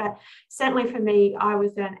labourers, but certainly for me, I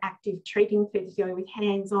was an active treating physio with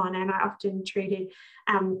hands-on, and I often treated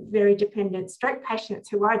very dependent stroke patients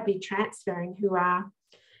who I'd be transferring who are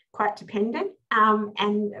quite dependent,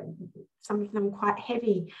 and some of them quite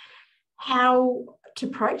heavy. How to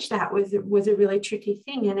approach that was a really tricky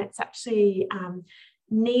thing, and it's actually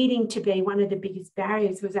needing to be, one of the biggest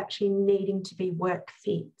barriers was actually needing to be work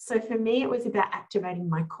fit. So for me, it was about activating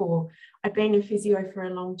my core. I've been a physio for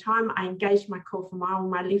a long time. I engaged my core for all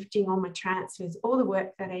my lifting, all my transfers, all the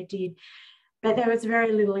work that I did. But there was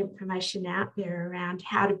very little information out there around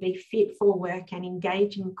how to be fit for work and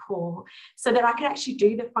engage in core so that I could actually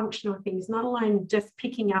do the functional things, not alone just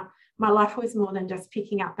picking up. My life was more than just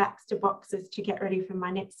picking up Baxter boxes to get ready for my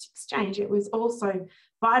next exchange. It was also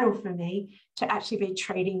vital for me to actually be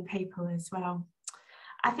treating people as well.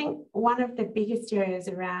 I think one of the biggest areas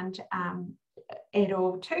around it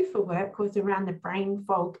all too for work was around the brain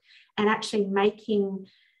fog and actually making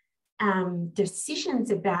decisions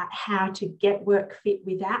about how to get work fit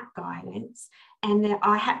without guidance, and that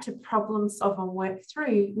I had to problem solve and work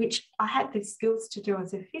through, which I had the skills to do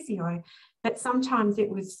as a physio, but sometimes it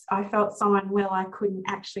was, I felt so unwell I couldn't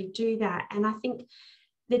actually do that. And I think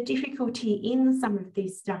the difficulty in some of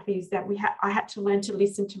this stuff is that I had to learn to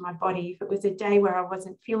listen to my body. If it was a day where I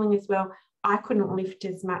wasn't feeling as well, I couldn't lift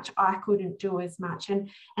as much, I couldn't do as much, and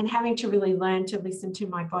having to really learn to listen to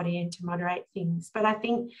my body and to moderate things. But I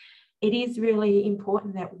think it is really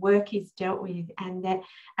important that work is dealt with, and that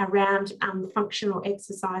around functional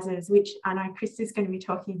exercises, which I know Krista's going to be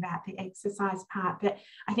talking about the exercise part, but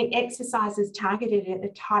I think exercises targeted at the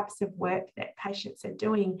types of work that patients are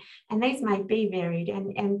doing, and these may be varied,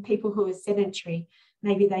 and people who are sedentary,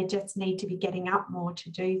 maybe they just need to be getting up more to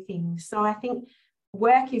do things. So I think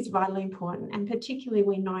work is vitally important, and particularly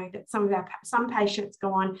we know that some patients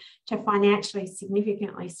go on to financially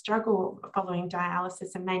significantly struggle following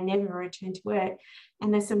dialysis and may never return to work,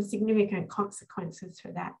 and there's some significant consequences for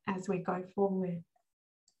that as we go forward.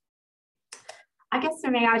 I guess for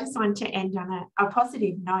me, I just wanted to end on a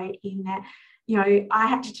positive note in that, you know, I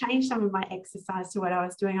had to change some of my exercise to what I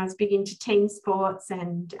was doing. I was big into team sports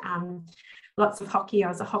and lots of hockey. I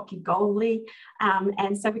was a hockey goalie.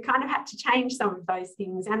 And so we kind of had to change some of those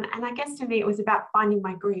things. And I guess for me, it was about finding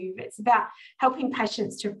my groove. It's about helping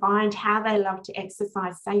patients to find how they love to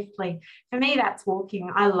exercise safely. For me, that's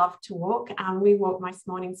walking. I love to walk. We walk most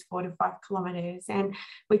mornings 4 to 5 kilometres, and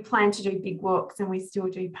we plan to do big walks, and we still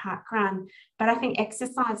do park run. But I think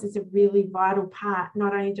exercise is a really vital part.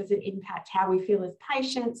 Not only does it impact how we feel as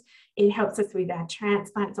patients, it helps us with our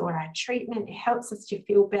transplants or our treatment. It helps us to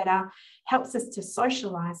feel better, helps us to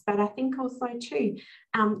socialise. But I think also too,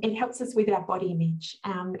 it helps us with our body image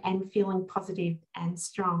and feeling positive and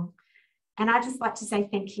strong. And I'd just like to say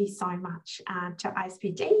thank you so much to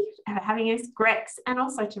ISPD for having us, GREX, and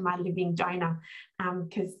also to my living donor,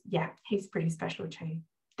 because yeah, he's pretty special too.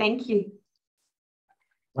 Thank you.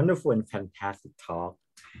 Wonderful and fantastic talk,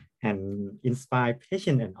 and inspire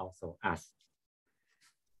patients and also us.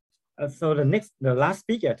 So the last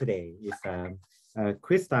speaker today is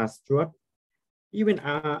Krista Stewart. Even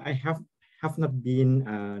I have not been,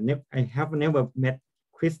 I have never met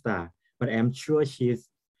Krista, but I'm sure she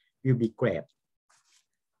will be great.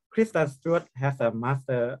 Krista Stewart has a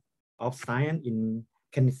Master of Science in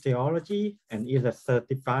Kinesiology and is a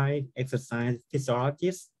certified exercise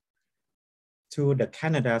physiologist to the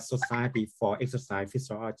Canada Society for Exercise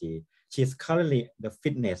Physiology. She is currently the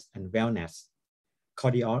Fitness and Wellness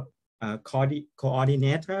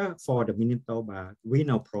coordinator for the Manitoba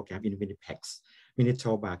Renal Program in Winnipeg,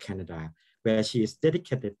 Manitoba, Canada, where she is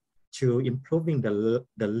dedicated to improving the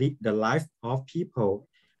life of people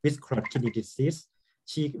with chronic kidney disease.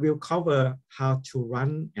 She will cover how to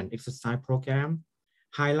run an exercise program,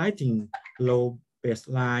 highlighting low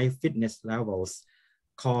baseline fitness levels,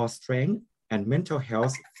 core strength, and mental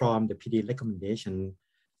health from the PD recommendation.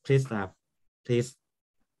 Please.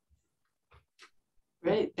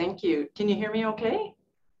 Great, thank you. Can you hear me okay?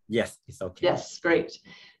 Yes, it's okay. Yes, great.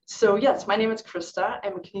 So yes, my name is Krista.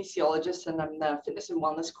 I'm a kinesiologist, and I'm the Fitness and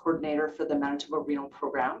Wellness Coordinator for the Manitoba Renal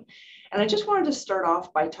Program. And I just wanted to start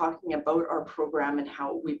off by talking about our program and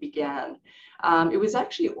how we began. It was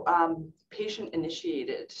actually patient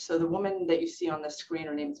initiated. So the woman that you see on the screen,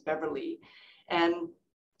 her name is Beverly, and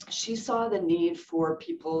she saw the need for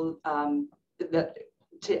people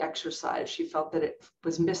to exercise. She felt that it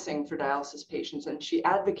was missing for dialysis patients, and she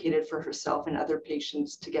advocated for herself and other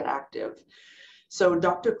patients to get active. So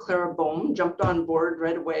Dr. Clara Bohm jumped on board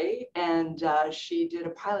right away, and she did a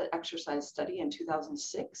pilot exercise study in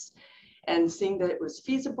 2006. And seeing that it was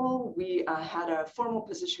feasible, we had a formal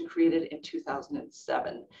position created in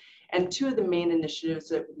 2007. And two of the main initiatives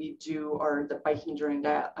that we do are the biking during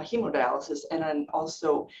hemodialysis, and then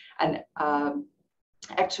also an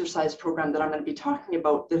exercise program that I'm going to be talking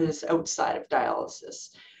about that is outside of dialysis.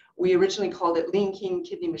 We originally called it Lean Keen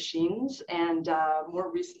Kidney Machines, and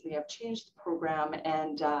more recently I've changed the program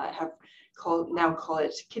and now call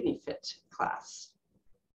it Kidney Fit class.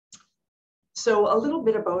 So a little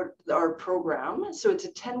bit about our program. So it's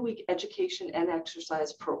a 10-week education and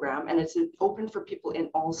exercise program, and it's open for people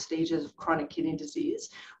in all stages of chronic kidney disease.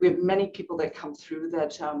 We have many people that come through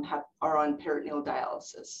that are on peritoneal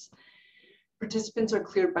dialysis. Participants are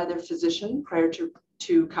cleared by their physician prior to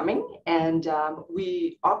coming, and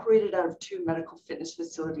we operated out of 2 medical fitness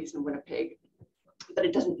facilities in Winnipeg, but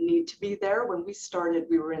it doesn't need to be there. When we started,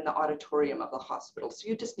 we were in the auditorium of the hospital, so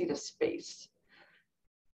you just need a space.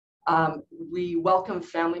 We welcome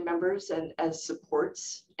family members and as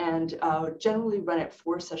supports, and generally run it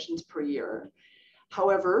 4 sessions per year.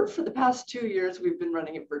 However, for the past 2 years, we've been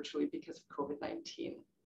running it virtually because of COVID-19.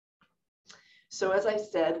 So as I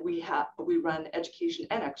said, we run education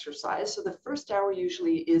and exercise. So the first hour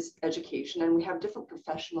usually is education, and we have different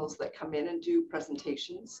professionals that come in and do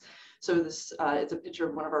presentations. So this is a picture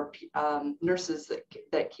of one of our nurses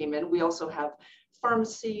that came in. We also have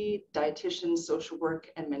pharmacy, dietitians, social work,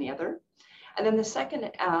 and many other. And then the second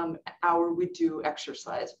hour, we do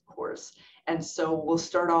exercise, of course. And so we'll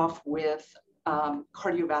start off with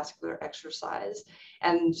cardiovascular exercise.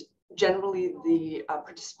 And generally, the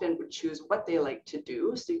participant would choose what they like to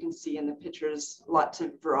do. So you can see in the pictures, lots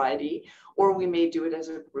of variety, or we may do it as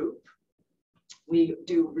a group. We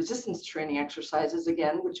do resistance training exercises,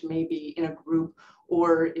 again, which may be in a group,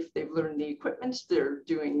 or if they've learned the equipment, they're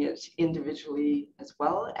doing it individually as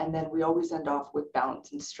well. And then we always end off with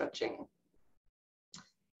balance and stretching.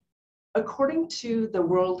 According to the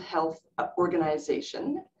World Health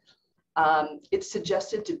Organization, it's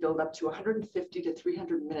suggested to build up to 150 to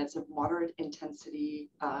 300 minutes of moderate intensity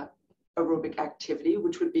aerobic activity,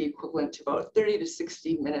 which would be equivalent to about 30 to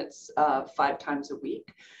 60 minutes 5 times a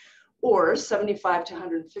week, or 75 to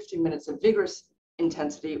 150 minutes of vigorous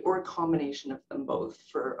intensity, or a combination of them both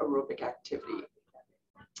for aerobic activity.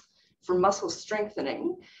 For muscle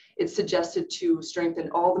strengthening, it's suggested to strengthen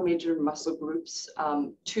all the major muscle groups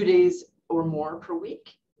 2 days or more per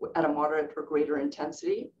week at a moderate or greater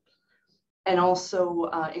intensity, and also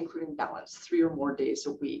including balance 3 or more days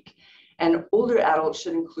a week. And older adults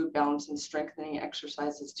should include balance and strengthening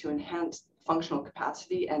exercises to enhance functional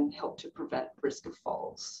capacity and help to prevent risk of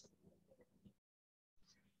falls.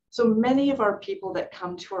 So many of our people that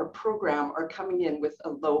come to our program are coming in with a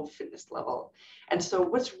low fitness level. And so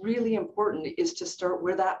what's really important is to start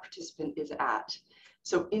where that participant is at.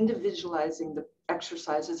 So individualizing the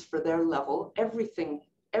exercises for their level, every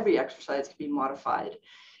exercise can be modified,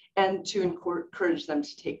 and to encourage them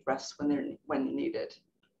to take rests when needed.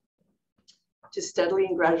 To steadily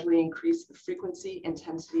and gradually increase the frequency,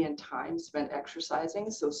 intensity, and time spent exercising.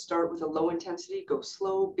 So start with a low intensity, go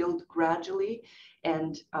slow, build gradually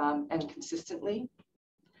and consistently.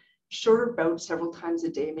 Shorter bouts several times a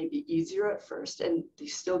day may be easier at first, and you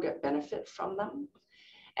still get benefit from them.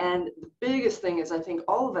 And the biggest thing is, I think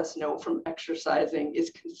all of us know from exercising,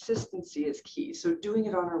 is consistency is key. So doing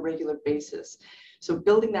it on a regular basis. So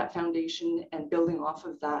building that foundation and building off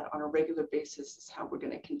of that on a regular basis is how we're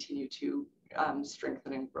going to continue to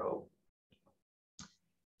strengthen and grow.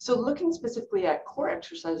 So looking specifically at core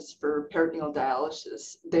exercises for peritoneal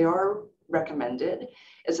dialysis, they are recommended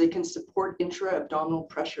as they can support intra-abdominal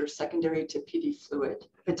pressure secondary to PD fluid,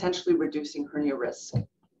 potentially reducing hernia risk.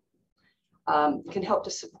 Can help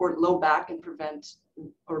to support low back and prevent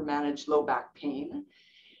or manage low back pain.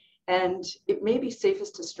 And it may be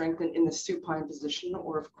safest to strengthen in the supine position,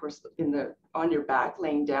 or of course on your back,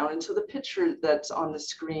 laying down. And so the picture that's on the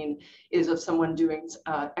screen is of someone doing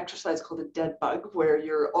exercise called a dead bug, where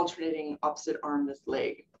you're alternating opposite arm with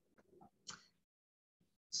leg.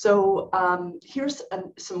 So here's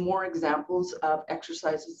some more examples of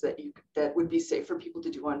exercises that would be safe for people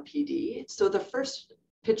to do on PD. So the first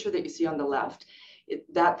picture that you see on the left,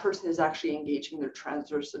 that person is actually engaging their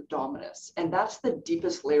transverse abdominis, and that's the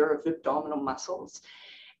deepest layer of abdominal muscles.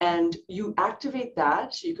 And you activate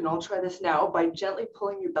that, you can all try this now, by gently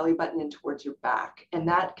pulling your belly button in towards your back, and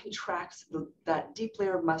that contracts that deep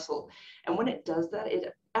layer of muscle. And when it does that,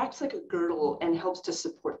 it acts like a girdle and helps to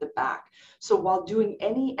support the back. So while doing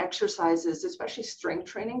any exercises, especially strength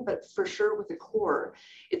training, but for sure with the core,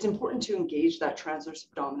 it's important to engage that transverse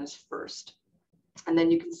abdominis first. And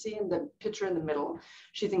then you can see in the picture in the middle,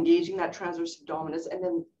 she's engaging that transverse abdominis and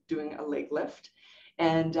then doing a leg lift.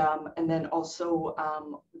 And then also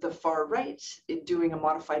the far right, doing a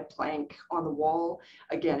modified plank on the wall,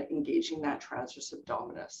 again, engaging that transverse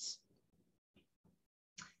abdominis.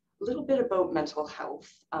 A little bit about mental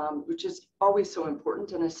health, which is always so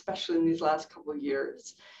important, and especially in these last couple of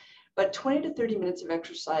years. But 20 to 30 minutes of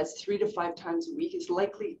exercise 3 to 5 times a week is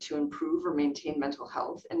likely to improve or maintain mental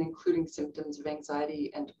health, and including symptoms of anxiety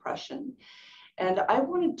and depression. And I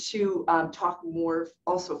wanted to talk more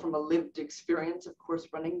also from a lived experience, of course,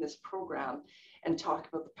 running this program, and talk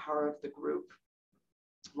about the power of the group.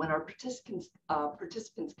 When our participants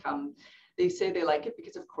come, they say they like it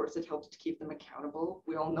because, of course, it helps to keep them accountable.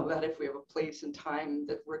 We all know that if we have a place and time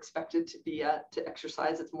that we're expected to be at to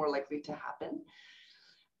exercise, it's more likely to happen.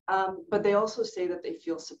 But they also say that they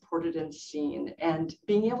feel supported and seen, and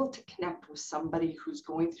being able to connect with somebody who's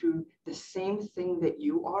going through the same thing that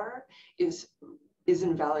you are is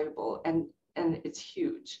invaluable, and it's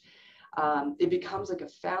huge. It becomes like a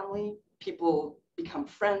family. People become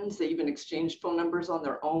friends. They even exchange phone numbers on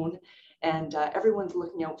their own, and everyone's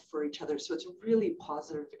looking out for each other. So it's a really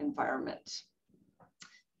positive environment.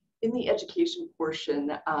 In the education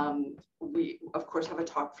portion, we, of course, have a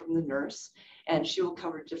talk from the nurse, and she will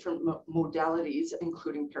cover different modalities,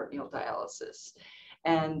 including peritoneal dialysis.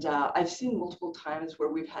 And I've seen multiple times where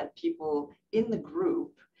we've had people in the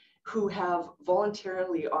group who have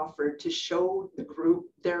voluntarily offered to show the group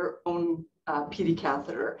their own PD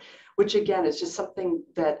catheter, which again is just something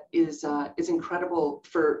that is incredible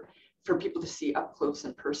for people to see up close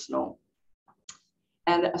and personal.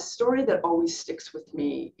 And a story that always sticks with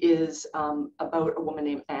me is about a woman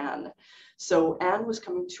named Anne. So Anne was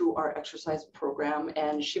coming to our exercise program,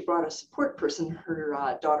 and she brought a support person, her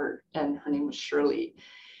daughter, and her name was Shirley.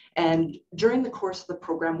 And during the course of the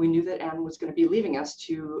program, we knew that Anne was going to be leaving us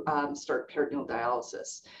to start peritoneal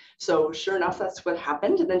dialysis. So sure enough, that's what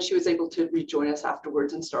happened. And then she was able to rejoin us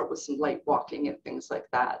afterwards and start with some light walking and things like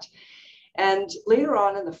that. And later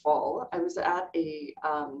on in the fall, I was at a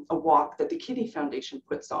walk that the Kidney Foundation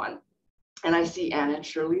puts on. And I see Anne and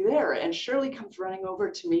Shirley there. And Shirley comes running over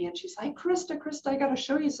to me and she's like, Krista, I got to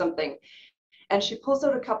show you something. And she pulls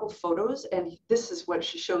out a couple photos, and this is what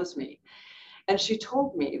she shows me. And she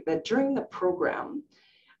told me that during the program,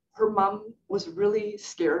 her mom was really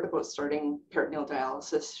scared about starting peritoneal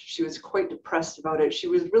dialysis. She was quite depressed about it. She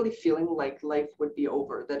was really feeling like life would be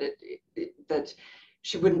over, that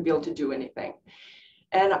she wouldn't be able to do anything.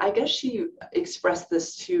 And I guess she expressed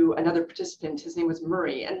this to another participant. His name was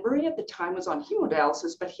Murray. And Murray at the time was on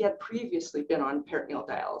hemodialysis, but he had previously been on peritoneal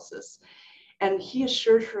dialysis. And he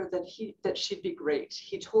assured her that she'd be great.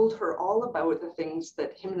 He told her all about the things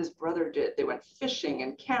that him and his brother did. They went fishing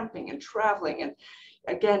and camping and traveling, and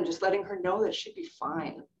again, just letting her know that she'd be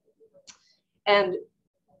fine. And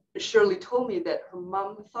Shirley told me that her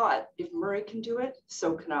mom thought, if Murray can do it,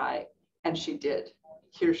 so can I. And she did.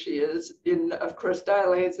 Here she is, of course,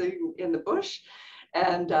 dialyzing in the bush.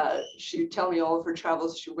 And she'd tell me all of her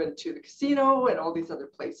travels. She went to the casino and all these other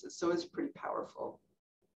places. So it's pretty powerful.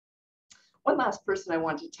 One last person I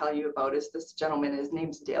want to tell you about is this gentleman. His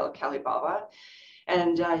name's Dale Kalibaba.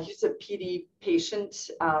 And he's a PD patient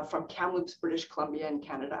from Kamloops, British Columbia in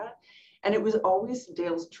Canada. And it was always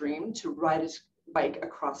Dale's dream to ride his bike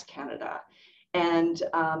across Canada. And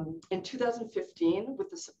in 2015, with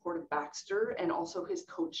the support of Baxter and also his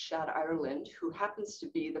coach, Shad Ireland, who happens to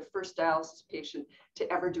be the first dialysis patient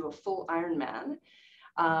to ever do a full Ironman,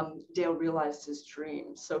 Dale realized his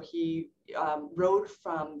dream. So he rode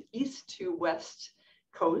from east to west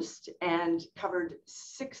coast and covered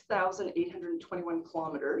 6,821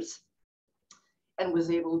 kilometers and was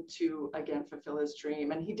able to, again, fulfill his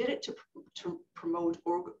dream. And he did it to promote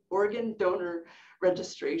organ donor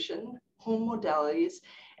registration, home modalities,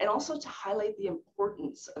 and also to highlight the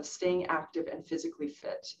importance of staying active and physically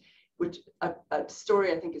fit, which a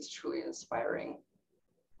story I think is truly inspiring.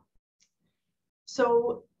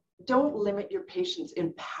 So don't limit your patients,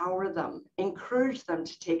 empower them, encourage them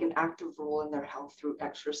to take an active role in their health through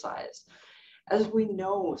exercise. As we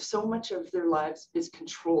know, so much of their lives is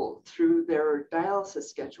controlled through their dialysis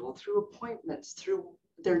schedule, through appointments, through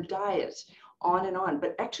their diet, on and on.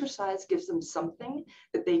 But exercise gives them something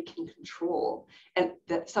that they can control, and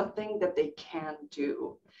that's something that they can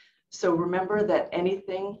do. So remember that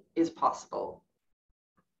anything is possible.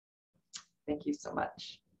 Thank you so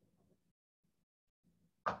much.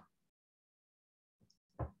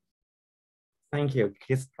 Thank you,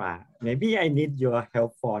 Krista. Maybe I need your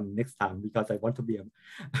help for next time because I want to be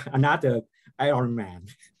another Ironman.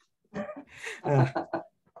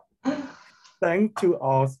 Thanks to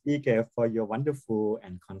all speakers for your wonderful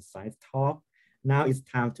and concise talk. Now it's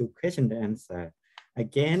time to question and answer.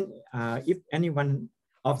 Again, if anyone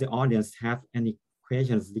of the audience have any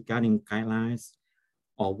questions regarding guidelines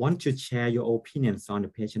or want to share your opinions on the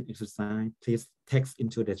patient exercise, please text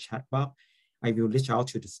into the chat box. I will reach out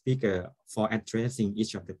to the speaker for addressing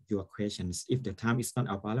each of your questions. If the time is not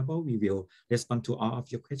available, we will respond to all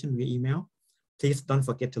of your questions via email. Please don't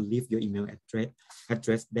forget to leave your email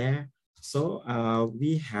address there. So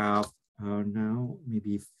we have now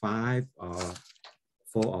maybe 4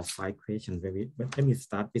 or 5 questions. But let me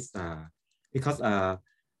start with, because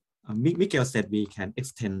Miguel said we can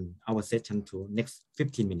extend our session to next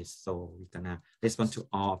 15 minutes. So we're gonna respond to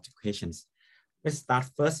all of the questions. Let's start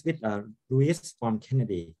first with Louis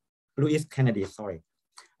Kennedy, sorry.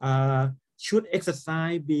 Should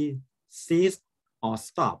exercise be ceased or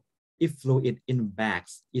stopped if fluid in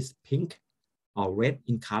bags is pink or red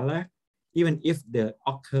in color, even if the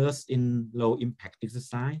occurs in low impact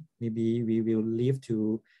exercise? Maybe we will leave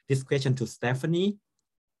to this question to Stephanie.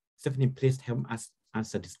 Stephanie, please help us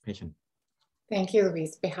answer this question. Thank you,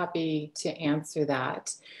 Luis. Be happy to answer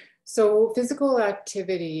that. So physical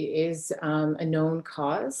activity is a known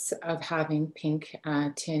cause of having pink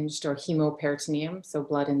tinged or hemoperitoneum, so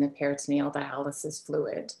blood in the peritoneal dialysis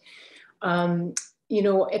fluid. You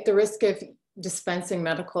know, at the risk of dispensing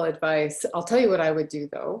medical advice, I'll tell you what I would do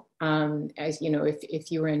though. As you know,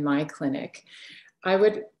 if you were in my clinic, I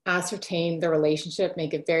would ascertain the relationship,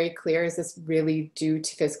 make it very clear, is this really due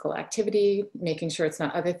to physical activity, making sure it's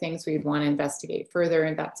not other things we'd want to investigate further,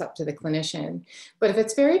 and that's up to the clinician. But if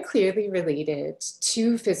it's very clearly related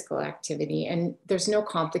to physical activity and there's no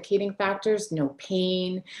complicating factors, no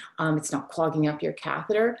pain, it's not clogging up your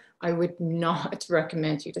catheter, I would not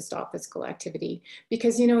recommend you to stop physical activity,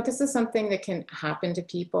 because, you know, this is something that can happen to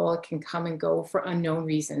people. It can come and go for unknown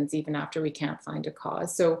reasons, even after we can't find a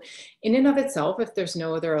cause. So in and of itself, if there's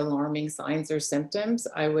no other alarming signs or symptoms,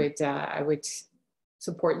 I would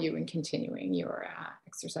support you in continuing your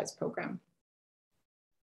exercise program.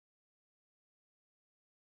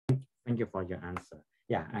 Thank you for your answer.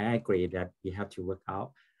 Yeah, I agree that we have to work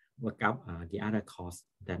up the other cause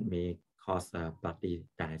that may cause bloody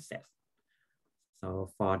dialysis.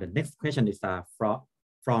 So for the next question is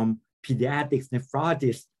from pediatrics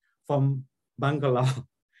nephrologist from Bangalore.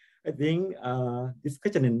 I think this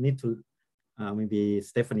question need to maybe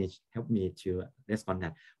Stephanie help me to respond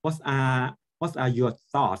that. What are your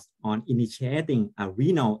thoughts on initiating a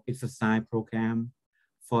renal exercise program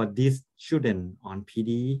for these children on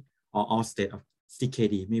PD or all state of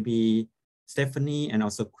CKD? Maybe Stephanie and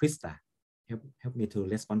also Krista help me to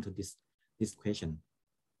respond to this question.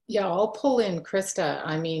 Yeah, I'll pull in Krista.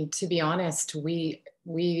 I mean, to be honest, we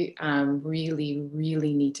really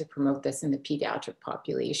need to promote this in the pediatric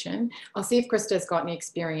population. I'll see if Krista has got any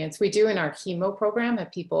experience. We do in our chemo program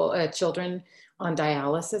at children on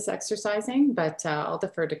dialysis exercising, but I'll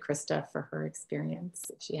defer to Krista for her experience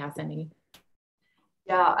if she has any.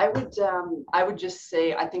 Yeah, I would just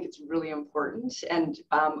say I think it's really important, and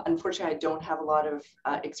unfortunately I don't have a lot of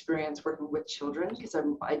experience working with children because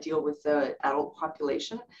I deal with the adult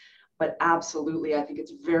population, but absolutely I think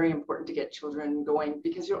it's very important to get children going,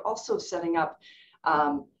 because you're also setting up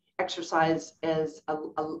exercise as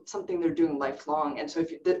something they're doing lifelong, and so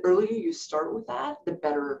the earlier you start with that, the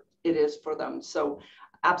better it is for them. So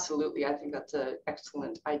absolutely, I think that's an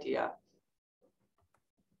excellent idea.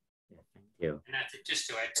 And I think just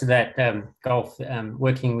to add to that, Golf,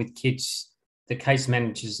 working with kids, the case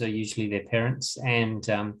managers are usually their parents, and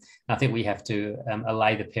I think we have to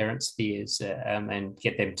allay the parents' fears and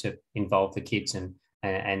get them to involve the kids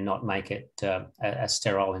and not make it a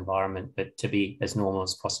sterile environment, but to be as normal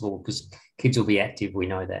as possible, because kids will be active, we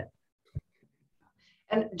know that.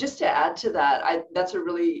 And just to add to that, that's a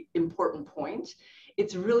really important point.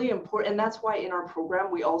 It's really important, and that's why in our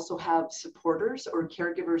program we also have supporters or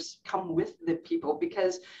caregivers come with the people,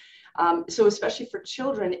 because so especially for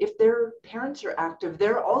children, if their parents are active,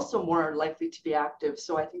 they're also more likely to be active.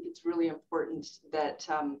 So I think it's really important that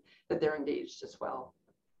that they're engaged as well.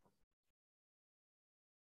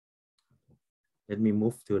 Let me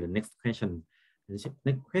move to the next question. The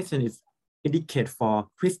next question is dedicated for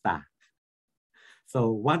Krista. So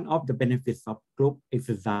one of the benefits of group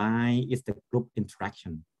exercise is the group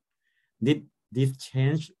interaction. Did this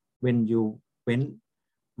change when you went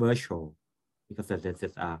virtual? Because this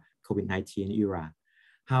is a COVID-19 era.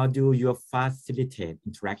 How do you facilitate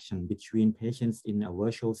interaction between patients in a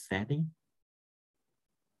virtual setting?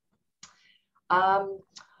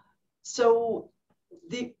 So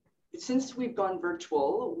since we've gone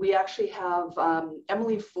virtual, we actually have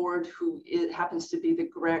Emily Ford, who happens to be the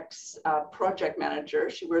GREX project manager.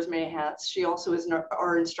 She wears many hats. She also is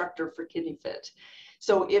our instructor for Kidney Fit.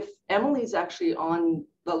 So if Emily's actually on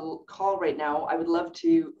the call right now, I would love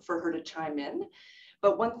for her to chime in.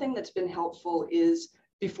 But one thing that's been helpful is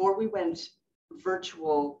before we went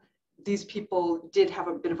virtual, these people did have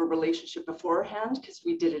a bit of a relationship beforehand because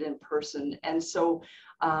we did it in person. And so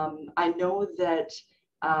I know that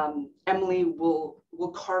Emily will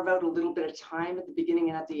carve out a little bit of time at the beginning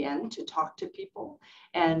and at the end to talk to people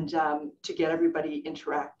and to get everybody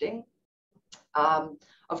interacting.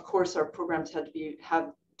 Of course, our programs have to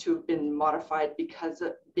have been modified because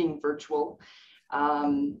of being virtual.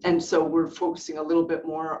 And so we're focusing a little bit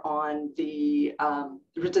more on the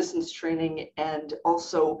resistance training and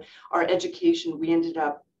also our education. We ended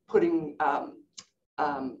up putting,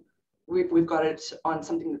 we've got it on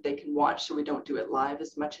something that they can watch, so we don't do it live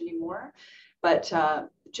as much anymore. But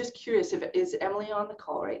just curious, is Emily on the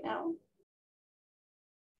call right now?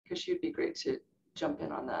 Because she'd be great to jump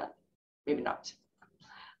in on that. Maybe not.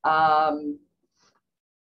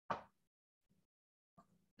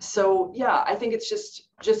 So yeah, I think it's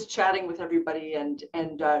just chatting with everybody, and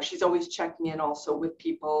she's always checking in also with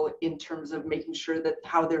people in terms of making sure that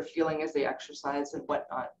how they're feeling as they exercise and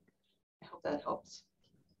whatnot. I hope that helps.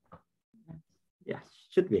 Yeah,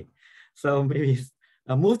 should be. So maybe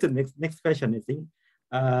move to the next question. I think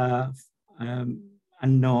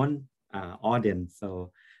unknown audience.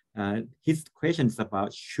 So his question is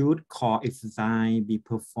about, should core exercise be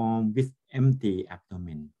performed with empty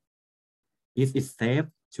abdomen? Is it safe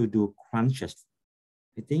to do crunches?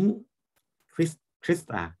 I think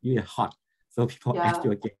Krista, you're hot, so people ask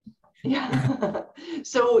you again. Yeah.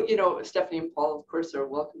 So, you know, Stephanie and Paul, of course, are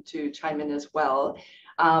welcome to chime in as well.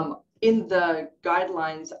 In the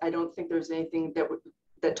guidelines, I don't think there's anything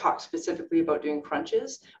that talks specifically about doing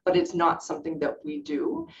crunches, but it's not something that we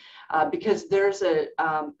do because there's a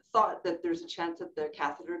thought that there's a chance that the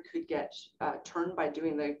catheter could get turned by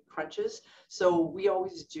doing the crunches. So we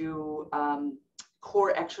always do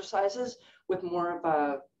core exercises with more of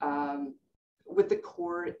a, with the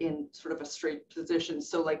core in sort of a straight position.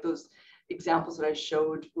 So like those examples that I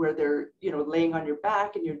showed where they're, you know, laying on your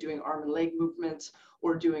back and you're doing arm and leg movements,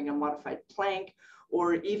 or doing a modified plank,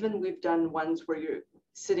 or even we've done ones where you're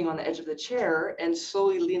sitting on the edge of the chair and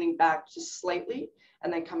slowly leaning back just slightly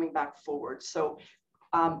and then coming back forward. So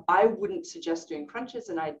I wouldn't suggest doing crunches,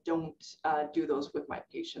 and I don't do those with my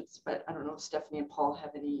patients, but I don't know if Stephanie and Paul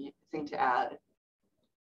have anything to add.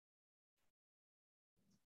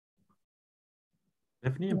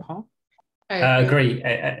 Stephanie and Paul? I agree,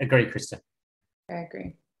 Krista. I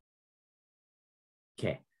agree.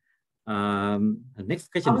 Okay. The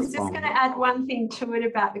next question. I was just going to add one thing to it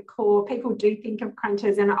about the core. People do think of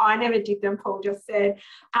crunches, and I never did them. Paul just said.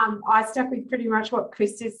 I stuck with pretty much what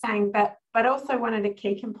Krista's saying, but also one of the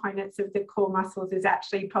key components of the core muscles is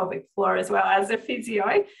actually pelvic floor as well. As a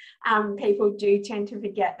physio, people do tend to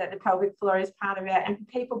forget that the pelvic floor is part of it, and for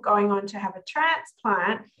people going on to have a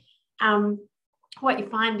transplant, what you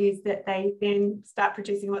find is that they then start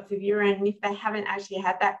producing lots of urine, and if they haven't actually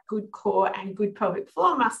had that good core and good pelvic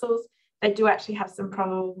floor muscles, they do actually have some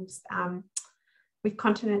problems with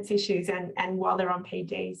continence issues and while they're on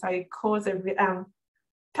PD. So cores are,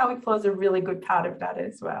 pelvic floor is a really good part of that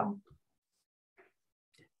as well.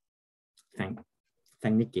 Thank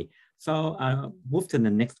Nikki. So move to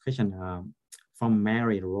the next question from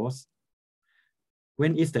Mary Rose.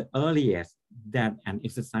 When is the earliest that an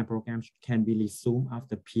exercise program can be resumed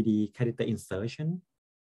after PD catheter insertion?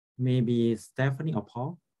 Maybe Stephanie or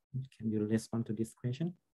Paul, can you respond to this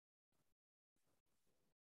question?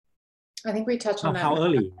 I think we touched on that. How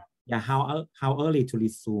early? Yeah, how early to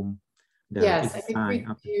resume the exercise? Yes, I think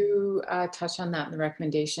we do touch on that in the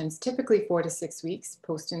recommendations. Typically 4 to 6 weeks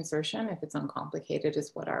post-insertion, if it's uncomplicated,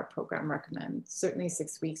 is what our program recommends. Certainly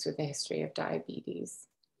 6 weeks with a history of diabetes.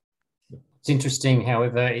 It's interesting,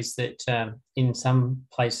 however, is that in some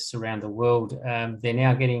places around the world, they're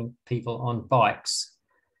now getting people on bikes,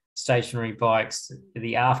 stationary bikes,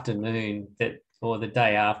 the afternoon or the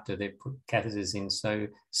day after they put catheters in. So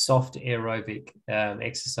soft aerobic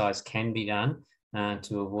exercise can be done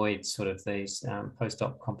to avoid sort of these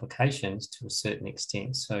post-op complications to a certain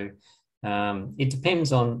extent. So it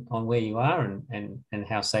depends on where you are and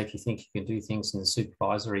how safe you think you can do things in the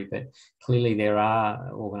supervisory, but clearly there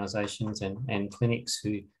are organisations and clinics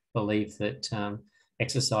who believe that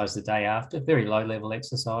exercise the day after, very low level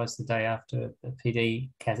exercise the day after a PD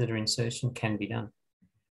catheter insertion can be done.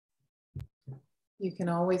 You can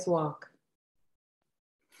always walk.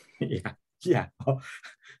 Yeah, I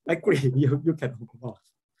agree. You can walk.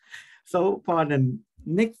 So for the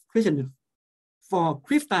next question, for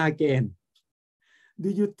Krista again, do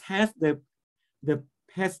you test the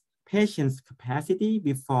patient's capacity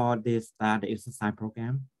before they start the exercise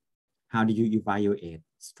program? How do you evaluate?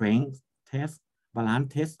 Strength test,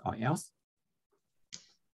 balance test, or else?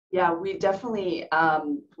 Yeah, we definitely,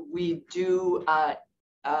 we do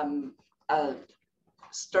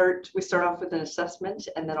we start off with an assessment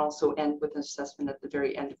and then also end with an assessment at the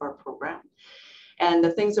very end of our program. And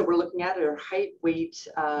the things that we're looking at are height, weight,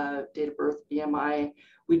 date of birth, BMI.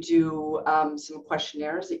 We do some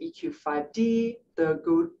questionnaires, the EQ5D, the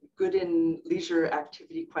Good in Leisure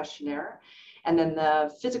Activity Questionnaire. And then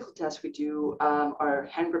the physical test, we do our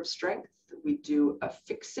hand grip strength. We do a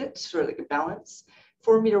fix-it, sort of like a balance,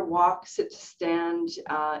 4-meter walk, sit to stand,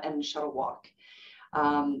 and shuttle walk.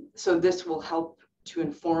 So this will help to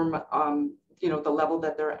inform, you know, the level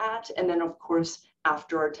that they're at. And then of course,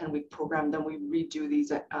 after our 10-week program, then we redo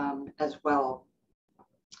these as well.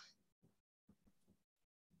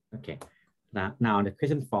 Okay, now the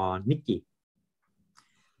question for Nikki.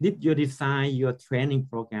 Did you design your training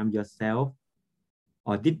program yourself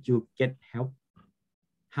or did you get help?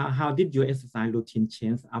 How did your exercise routine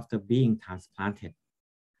change after being transplanted?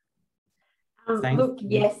 Look,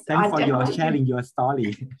 yes. Thanks for your sharing your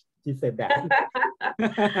story. She said that.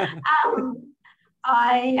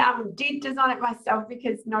 I did design it myself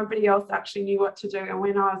because nobody else actually knew what to do. And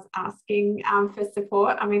when I was asking for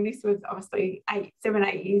support, I mean, this was obviously 7,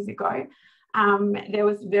 8 years ago, there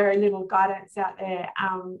was very little guidance out there.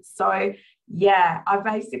 So yeah, I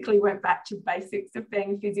basically went back to basics of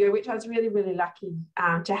being physio, which I was really, really lucky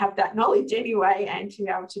to have that knowledge anyway and to be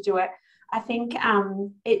able to do it. I think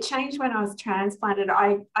it changed when I was transplanted.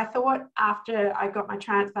 I thought after I got my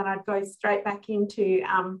transplant, I'd go straight back into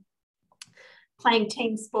playing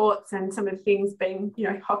team sports and some of the things being, you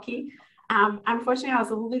know, hockey. Unfortunately, I was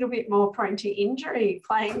a little bit more prone to injury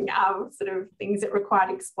playing sort of things that required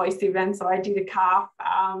explosive. And so I did a calf,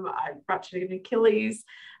 I ruptured an Achilles.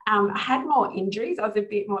 I had more injuries. I was a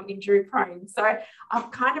bit more injury prone. So I've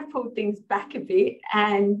kind of pulled things back a bit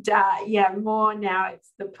and yeah, more now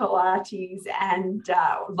it's the Pilates and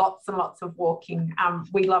lots and lots of walking.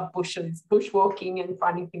 We love bushwalking and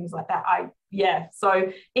finding things like that. Yeah,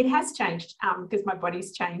 so it has changed because my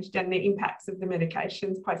body's changed and the impacts of the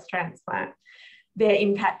medications post-transplant, their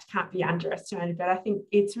impact can't be underestimated. But I think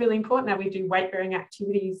it's really important that we do weight-bearing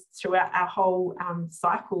activities throughout our whole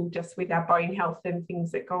cycle, just with our bone health and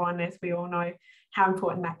things that go on, as we all know how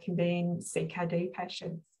important that can be in CKD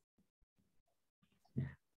patients. Yeah.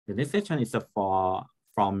 The next section is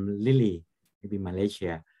from Lily, maybe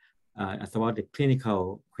Malaysia. It's about the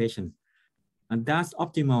clinical question. And does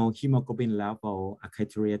optimal hemoglobin level a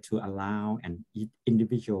criteria to allow an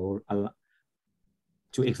individual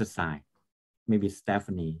to exercise? Maybe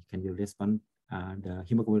Stephanie, can you respond the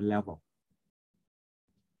hemoglobin level?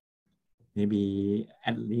 Maybe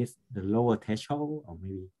at least the lower threshold or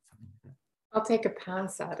maybe something like that. I'll take a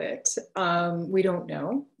pass at it. We don't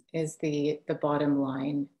know is the bottom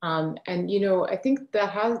line. And, you know, I think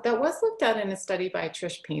that was looked at in a study by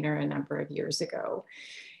Trish Painter a number of years ago.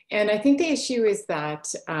 And I think the issue is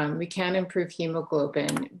that we can improve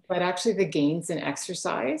hemoglobin, but actually the gains in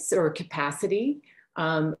exercise or capacity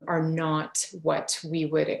are not what we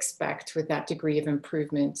would expect with that degree of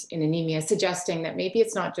improvement in anemia, suggesting that maybe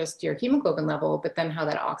it's not just your hemoglobin level, but then how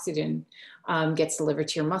that oxygen gets delivered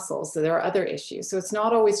to your muscles. So there are other issues. So it's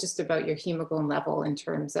not always just about your hemoglobin level in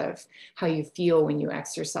terms of how you feel when you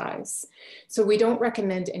exercise. So we don't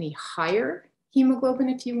recommend any higher hemoglobin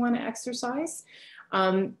if you want to exercise.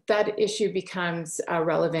 That issue becomes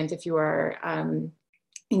relevant if you are,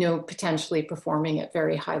 you know, potentially performing at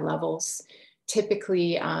very high levels.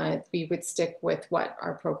 Typically, we would stick with what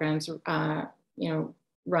our programs, you know,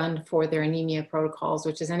 run for their anemia protocols,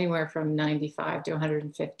 which is anywhere from 95 to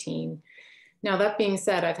 115. Now, that being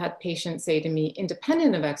said, I've had patients say to me,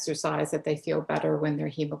 independent of exercise, that they feel better when their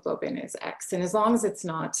hemoglobin is X. And as long as it's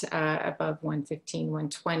not above 115,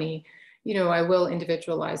 120, you know, I will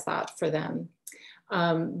individualize that for them.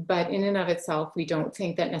 But in and of itself, we don't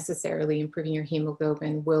think that necessarily improving your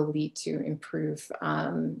hemoglobin will lead to improve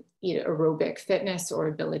you know, aerobic fitness or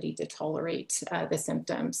ability to tolerate the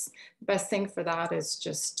symptoms. The best thing for that is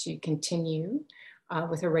just to continue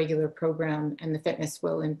with a regular program and the fitness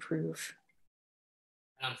will improve.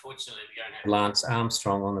 Unfortunately, we don't have Lance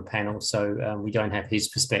Armstrong on the panel, so we don't have his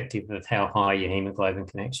perspective of how high your hemoglobin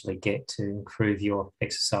can actually get to improve your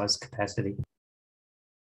exercise capacity.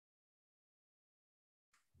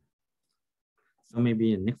 So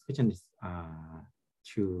maybe the next question is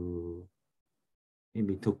to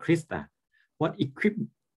Krista. What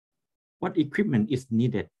What equipment is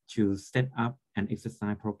needed to set up an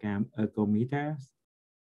exercise program? Ergometers,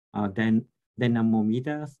 then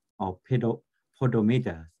dynamometers, or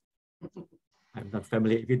podometers? I'm not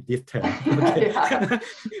familiar with this term. Okay.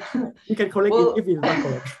 You can correct it if it's not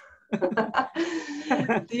correct.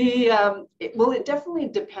 It definitely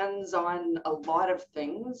depends on a lot of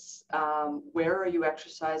things. Where are you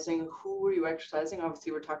exercising? Who are you exercising?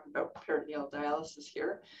 Obviously, we're talking about peritoneal dialysis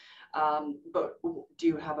here. But do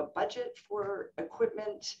you have a budget for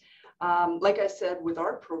equipment? Like I said, with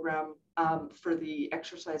our program, for the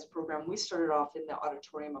exercise program, we started off in the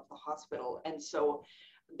auditorium of the hospital. And so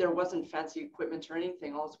there wasn't fancy equipment or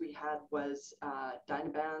anything. All we had was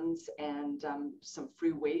Dynabands and some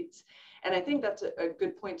free weights. And I think that's a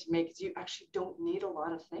good point to make, is you actually don't need a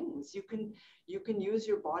lot of things. You can use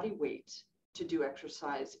your body weight to do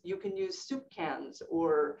exercise. You can use soup cans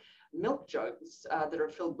or milk jugs that are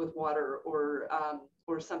filled with water,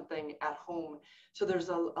 or something at home. So there's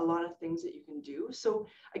a lot of things that you can do. So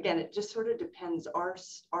again, it just sort of depends.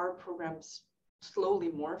 Our programs slowly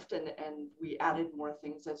morphed, and we added more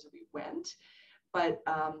things as we went. But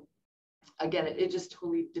again, it just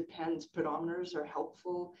totally depends. Pedometers are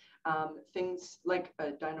helpful. Things like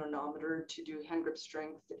a dynamometer to do hand grip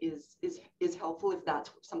strength is helpful if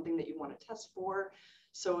that's something that you want to test for.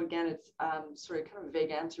 So again, it's sorry, kind of a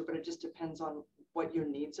vague answer, but it just depends on what your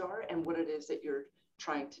needs are and what it is that you're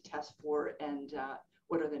trying to test for, and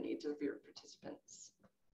what are the needs of your participants.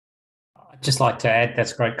 I'd just like to add,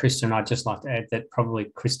 that's great, Krista, and I'd just like to add that probably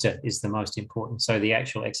Krista is the most important. So the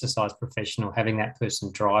actual exercise professional, having that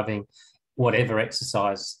person driving whatever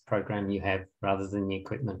exercise program you have rather than the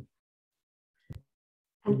equipment.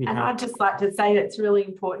 And I'd just like to say it's really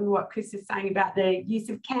important what Chris is saying about the use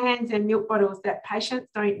of cans and milk bottles, that patients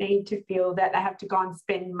don't need to feel that they have to go and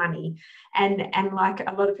spend money. And like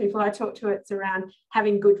a lot of people I talk to, it's around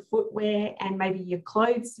having good footwear and maybe your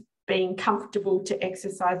clothes being comfortable to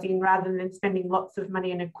exercise in, rather than spending lots of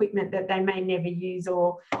money on equipment that they may never use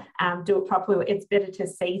or do it properly. It's better to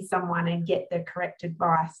see someone and get the correct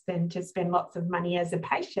advice than to spend lots of money as a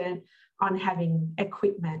patient on having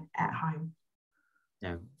equipment at home.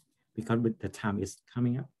 Yeah, because the time is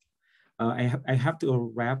coming up. I have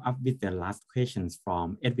to wrap up with the last questions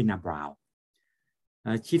from Edwina Brown.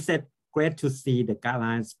 She said, great to see the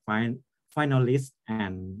guidelines finalists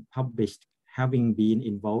and published, having been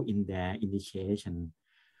involved in their initiation.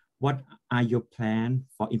 What are your plans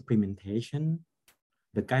for implementation?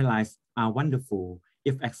 The guidelines are wonderful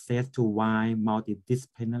if access to wide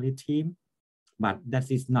multidisciplinary team, but that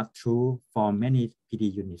is not true for many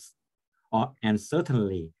PD units, and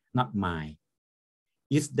certainly not mine.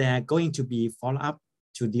 Is there going to be follow-up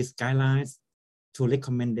to these guidelines, to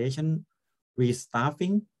recommendation,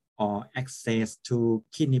 restaffing, or access to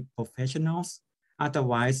clinic professionals?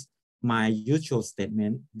 Otherwise, my usual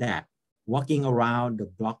statement that walking around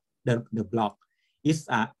the block is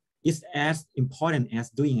as important as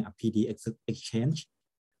doing a PD exchange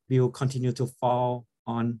will continue to fall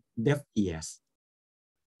on deaf ears.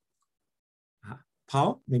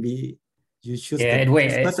 Paul, maybe you should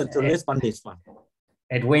person to respond this one.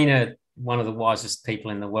 Edwina, one of the wisest people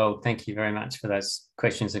in the world, thank you very much for those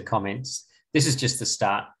questions and comments. This is just the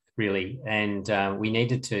start, really, and we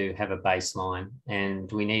needed to have a baseline,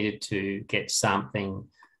 and we needed to get something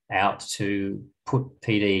out to put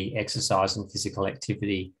PD exercise and physical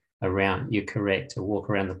activity around. You're correct, a walk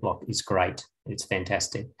around the block is great, it's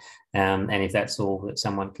fantastic, and if that's all that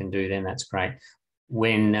someone can do, then that's great.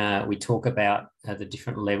 When we talk about the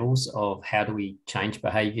different levels of how do we change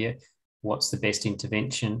behaviour, what's the best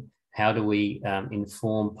intervention, how do we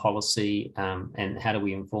inform policy, and how do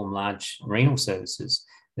we inform large renal services,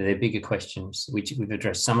 they're bigger questions, which we've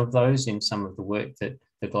addressed some of those in some of the work that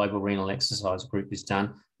the Global Renal Exercise Group has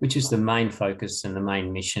done, which is the main focus and the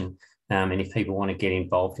main mission. And if people want to get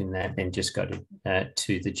involved in that, then just go to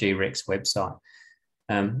the GREX website.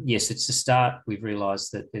 Yes, it's a start. We've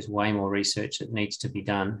realised that there's way more research that needs to be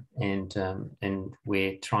done, and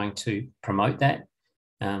we're trying to promote that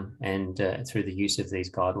through the use of these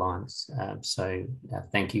guidelines. So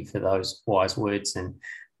thank you for those wise words, and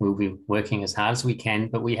we'll be working as hard as we can,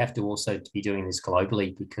 but we have to also be doing this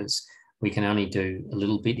globally, because we can only do a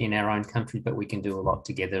little bit in our own country, but we can do a lot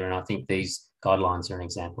together. And I think these guidelines are an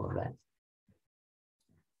example of that.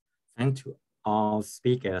 Thank you all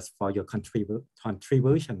speakers for your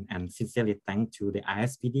contribution, and sincerely thank to the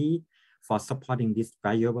ISPD for supporting this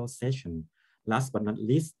valuable session. Last but not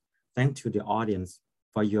least, thank to the audience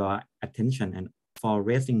for your attention and for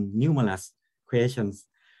raising numerous questions.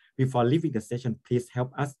 Before leaving the session, please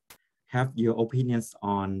help us have your opinions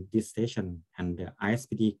on this session and the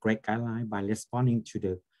ISPD-GREX guideline by responding to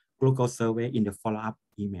the glucose survey in the follow-up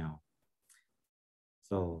email.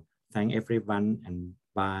 So thank everyone and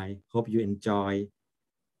bye. Hope you enjoy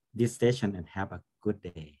this session and have a good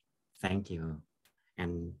day. Thank you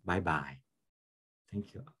and bye-bye.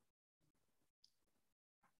 Thank you.